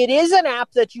 yeah, it is an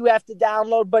app that you have to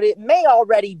download, but it may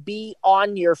already be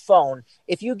on your phone.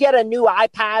 If you get a new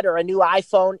iPad or a new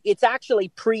iPhone, it's actually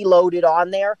preloaded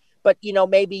on there. But,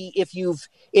 maybe if you've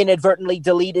inadvertently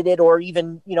deleted it or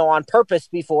even, on purpose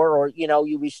before, or,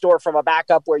 you restore from a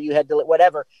backup where you had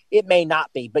whatever, it may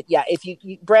not be. But yeah, if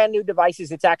you brand new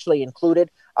devices, it's actually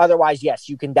included. Otherwise, yes,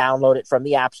 you can download it from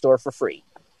the App Store for free.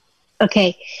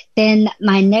 Okay. Then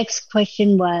my next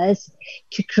question was,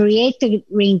 to create the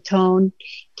ringtone,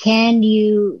 can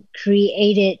you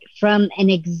create it from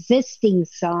an existing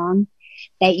song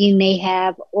that you may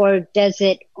have, or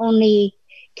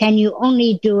can you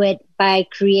only do it by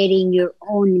creating your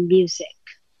own music?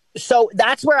 So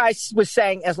that's where I was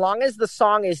saying, as long as the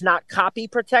song is not copy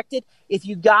protected, if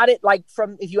you got it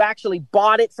if you actually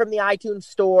bought it from the iTunes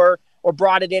store or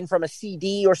brought it in from a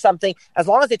CD or something, as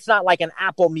long as it's not like an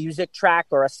Apple Music track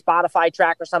or a Spotify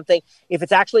track or something, if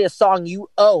it's actually a song you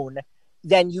own,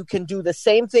 then you can do the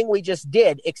same thing we just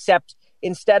did, except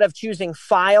instead of choosing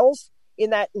files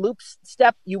in that loop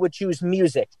step, you would choose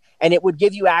music. And it would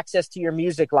give you access to your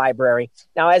music library.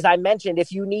 Now, as I mentioned,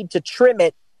 if you need to trim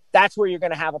it, that's where you're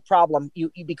going to have a problem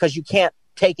because you can't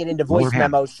take it into voice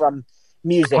memos from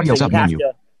music. Audio so you have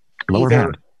to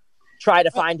either try to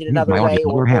find it another way,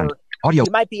 or you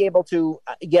might be able to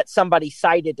get somebody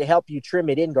cited to help you trim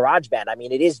it in GarageBand. I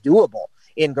mean, it is doable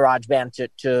in GarageBand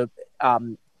to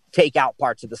take out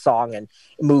parts of the song and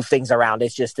move things around.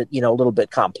 It's just a little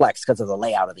bit complex because of the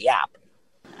layout of the app.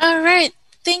 All right.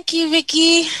 Thank you,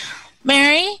 Vicky.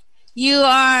 Mary, you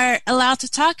are allowed to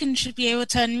talk and should be able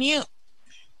to unmute.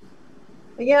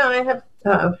 Yeah, I have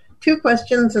two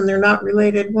questions, and they're not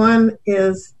related. One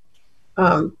is,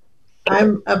 I'm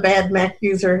a bad Mac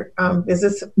user. Is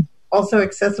this also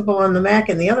accessible on the Mac?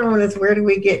 And the other one is, where do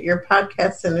we get your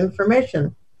podcasts and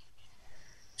information?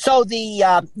 So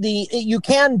you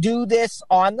can do this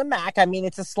on the Mac. I mean,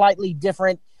 it's a slightly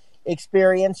different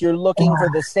experience. You're looking for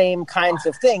the same kinds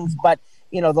of things, but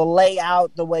the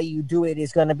layout, the way you do it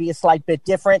is going to be a slight bit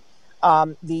different.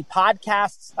 The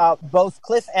podcasts, both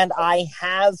Cliff and I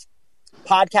have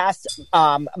podcasts.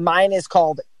 Mine is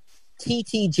called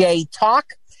TTJ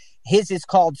Talk. His is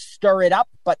called Stir It Up,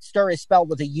 but stir is spelled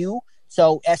with a U.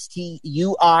 So STURITUP,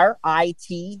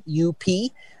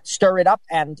 Stir It Up,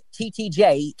 and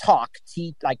TTJ Talk,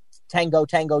 T like Tango,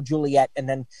 Juliet, and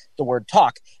then the word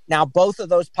talk. Now, both of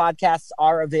those podcasts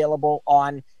are available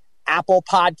on Apple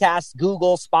Podcasts,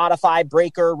 Google, Spotify,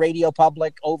 Breaker, Radio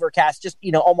Public, Overcast, just,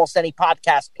 almost any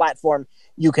podcast platform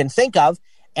you can think of.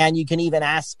 And you can even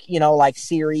ask, like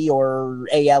Siri or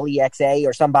Alexa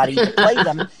or somebody to play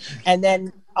them. And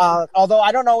then, although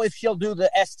I don't know if she'll do the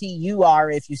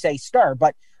STUR if you say stir,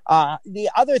 but the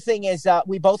other thing is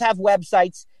we both have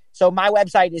websites. So my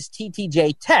website is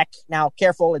TTJ Tech. Now,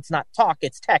 careful, it's not talk,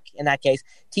 it's tech in that case,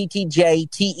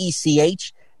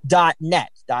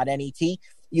 TTJTECH.net.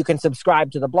 You can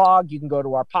subscribe to the blog. You can go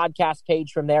to our podcast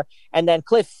page from there. And then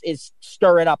Cliff is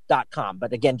stiritup.com.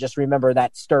 But again, just remember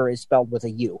that stir is spelled with a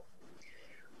U.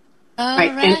 All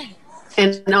Right. right.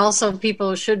 And also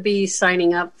people should be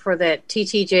signing up for that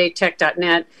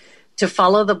ttjtech.net to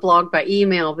follow the blog by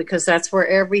email, because that's where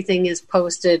everything is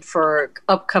posted for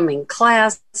upcoming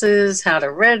classes, how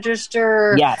to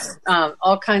register. Yes.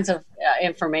 All kinds of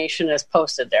information is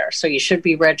posted there. So you should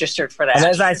be registered for that. And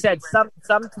as I said,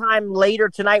 sometime later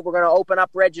tonight, we're going to open up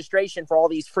registration for all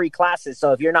these free classes.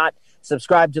 So if you're not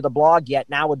subscribed to the blog yet,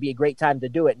 now would be a great time to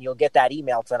do it. And you'll get that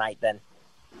email tonight then.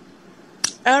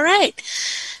 All right.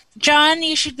 John,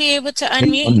 you should be able to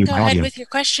unmute. Go ahead with your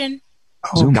question.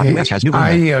 Okay.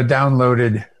 I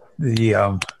downloaded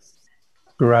the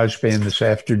GarageBand this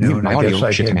afternoon. I guess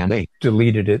I had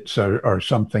deleted it or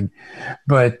something.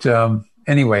 But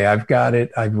anyway, I've got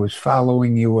it. I was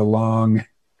following you along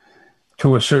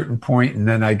to a certain point, and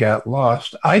then I got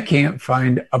lost. I can't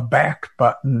find a back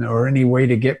button or any way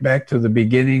to get back to the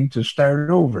beginning to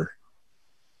start over.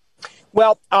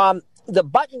 Well, the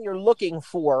button you're looking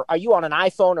for, are you on an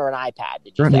iPhone or an iPad?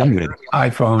 Did you say? Unmuted.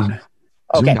 iPhone.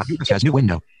 Okay. Has new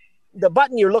window. The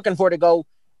button you're looking for to go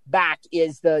back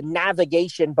is the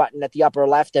navigation button at the upper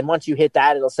left. And once you hit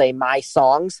that, it'll say My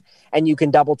Songs, and you can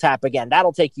double tap again.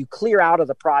 That'll take you clear out of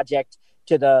the project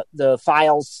to the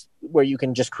files where you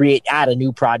can just add a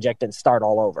new project and start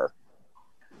all over.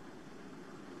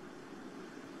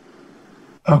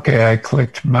 Okay, I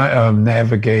clicked my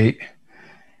navigate,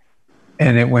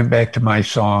 and it went back to My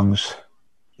Songs.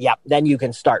 Yeah, then you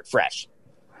can start fresh.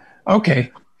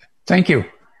 Okay, thank you.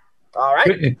 All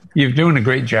right. You're doing a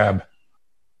great job.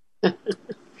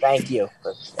 Thank you.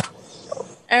 All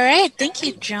right. Thank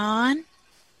you, John.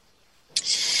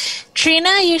 Trina,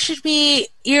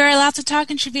 you're allowed to talk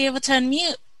and should be able to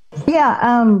unmute.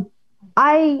 Yeah,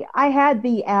 I had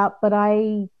the app, but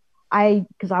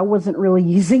because I wasn't really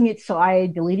using it, so I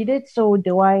deleted it. So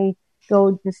do I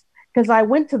go just because I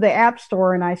went to the App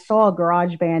Store and I saw a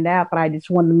GarageBand app, but I just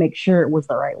wanted to make sure it was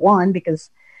the right one because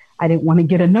I didn't want to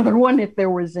get another one if there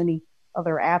was any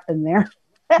other app in there.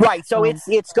 Right. So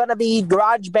it's going to be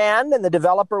GarageBand, and the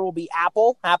developer will be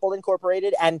Apple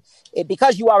Incorporated. And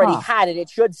because you already had it, it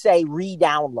should say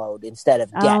re-download instead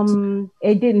of get.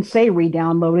 It didn't say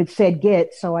re-download. It said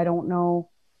get. So I don't know.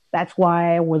 That's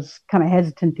why I was kind of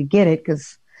hesitant to get it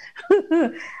because.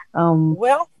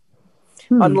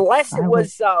 Unless it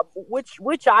was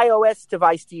which iOS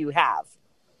device do you have?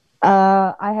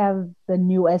 I have the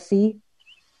new SE.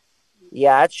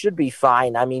 Yeah, it should be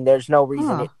fine. I mean, there's no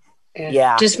reason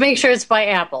Yeah. Just make sure it's by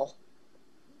Apple.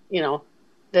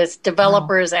 This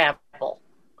developer is Apple.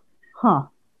 Huh.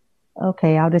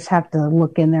 Okay, I'll just have to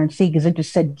look in there and see because it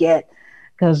just said get.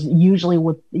 Because usually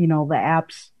with the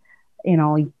apps,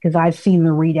 because I've seen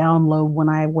the re-download when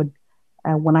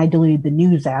I deleted the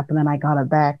news app and then I got it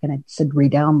back and it said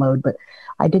re-download, but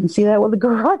I didn't see that with the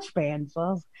GarageBand.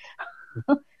 So,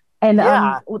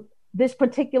 with this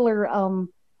particular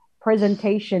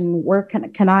presentation, where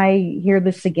can I hear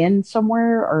this again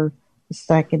somewhere or a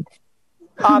second?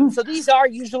 So these are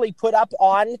usually put up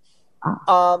on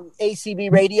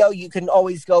ACB Radio. You can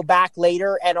always go back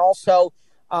later, and also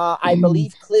I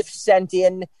believe Cliff sent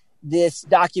in this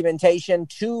documentation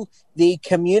to the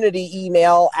community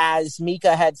email as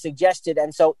Mika had suggested.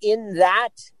 And so in that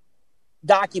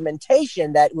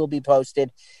documentation that will be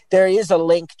posted, there is a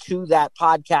link to that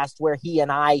podcast where he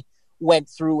and I went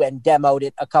through and demoed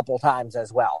it a couple times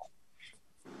as well.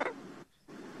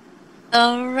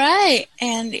 All right.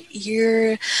 And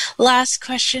your last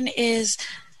question is,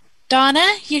 Donna,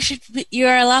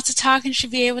 you're allowed to talk and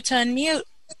should be able to unmute.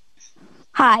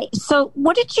 Hi. So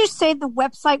what did you say the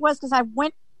website was? Because I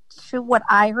went to what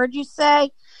I heard you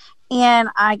say, and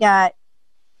I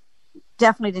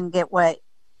definitely didn't get what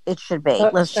it should be.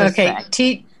 Let's just say.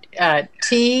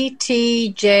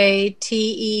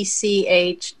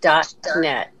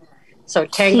 TTJTECH.net. So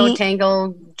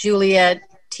Tango Juliet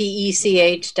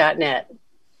TECH.net.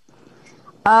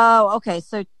 Oh, okay.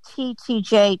 So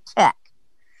TTJ Tech.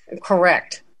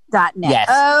 Correct. .net. Yes.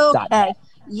 Okay. .net.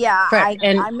 Yeah,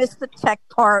 I missed the tech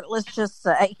part, let's just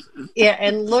say. Yeah,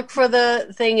 and look for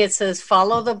the thing. It says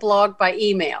follow the blog by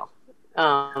email.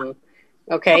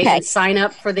 Okay, and sign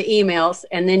up for the emails,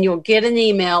 and then you'll get an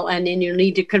email, and then you'll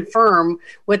need to confirm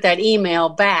with that email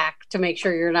back to make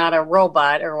sure you're not a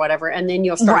robot or whatever, and then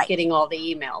you'll start getting all the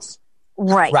emails.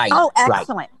 Right. Oh,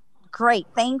 excellent. Great.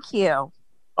 Thank you.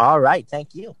 All right.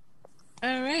 Thank you.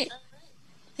 All right.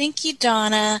 Thank you,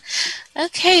 Donna.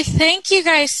 Okay, thank you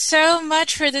guys so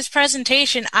much for this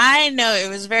presentation. I know it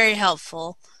was very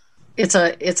helpful.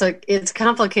 It's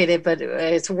complicated, but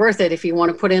it's worth it if you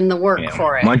want to put in the work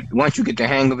for it. Once you get the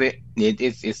hang of it,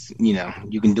 it's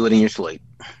you can do it in your sleep.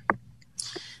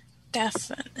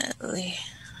 Definitely.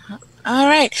 All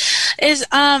right.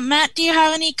 Matt, do you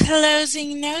have any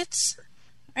closing notes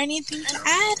or anything to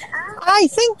add? I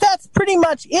think that's pretty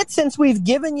much it, since we've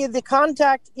given you the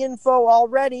contact info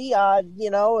already.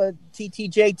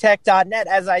 ttjtech.net,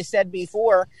 as I said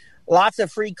before. Lots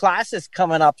of free classes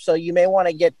coming up, so you may want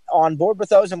to get on board with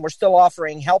those. And we're still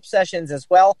offering help sessions as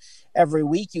well every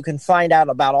week. You can find out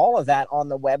about all of that on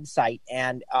the website.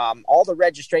 And all the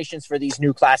registrations for these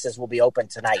new classes will be open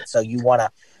tonight. So you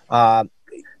want to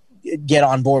get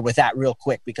on board with that real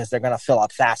quick, because they're going to fill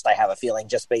up fast, I have a feeling,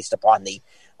 just based upon the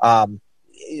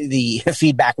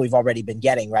feedback we've already been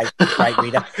getting. Right,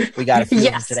 Rita? We got a few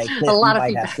today. A lot of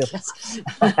feedback.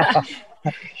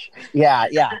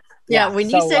 Yeah, when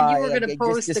you said you were going to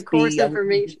post the course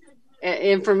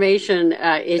information,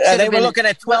 they were looking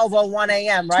at 12:01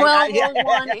 a.m. right?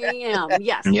 12:01 a.m.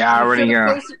 Yes. Yeah, I already.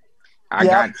 I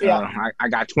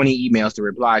got 20 emails to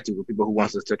reply to with people who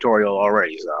wants this tutorial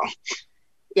already. So.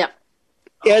 Yep.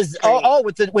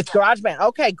 With GarageBand.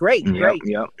 Okay, great. Yep.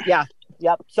 Yep.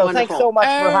 So Wonderful. Thanks so much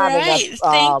for having us.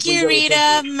 Thank you,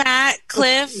 Rita, Matt,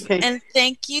 Cliff, and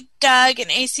thank you, Doug, and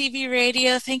ACB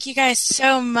Radio. Thank you guys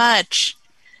so much.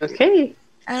 Okay.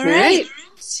 All right.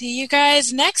 See you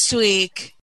guys next week.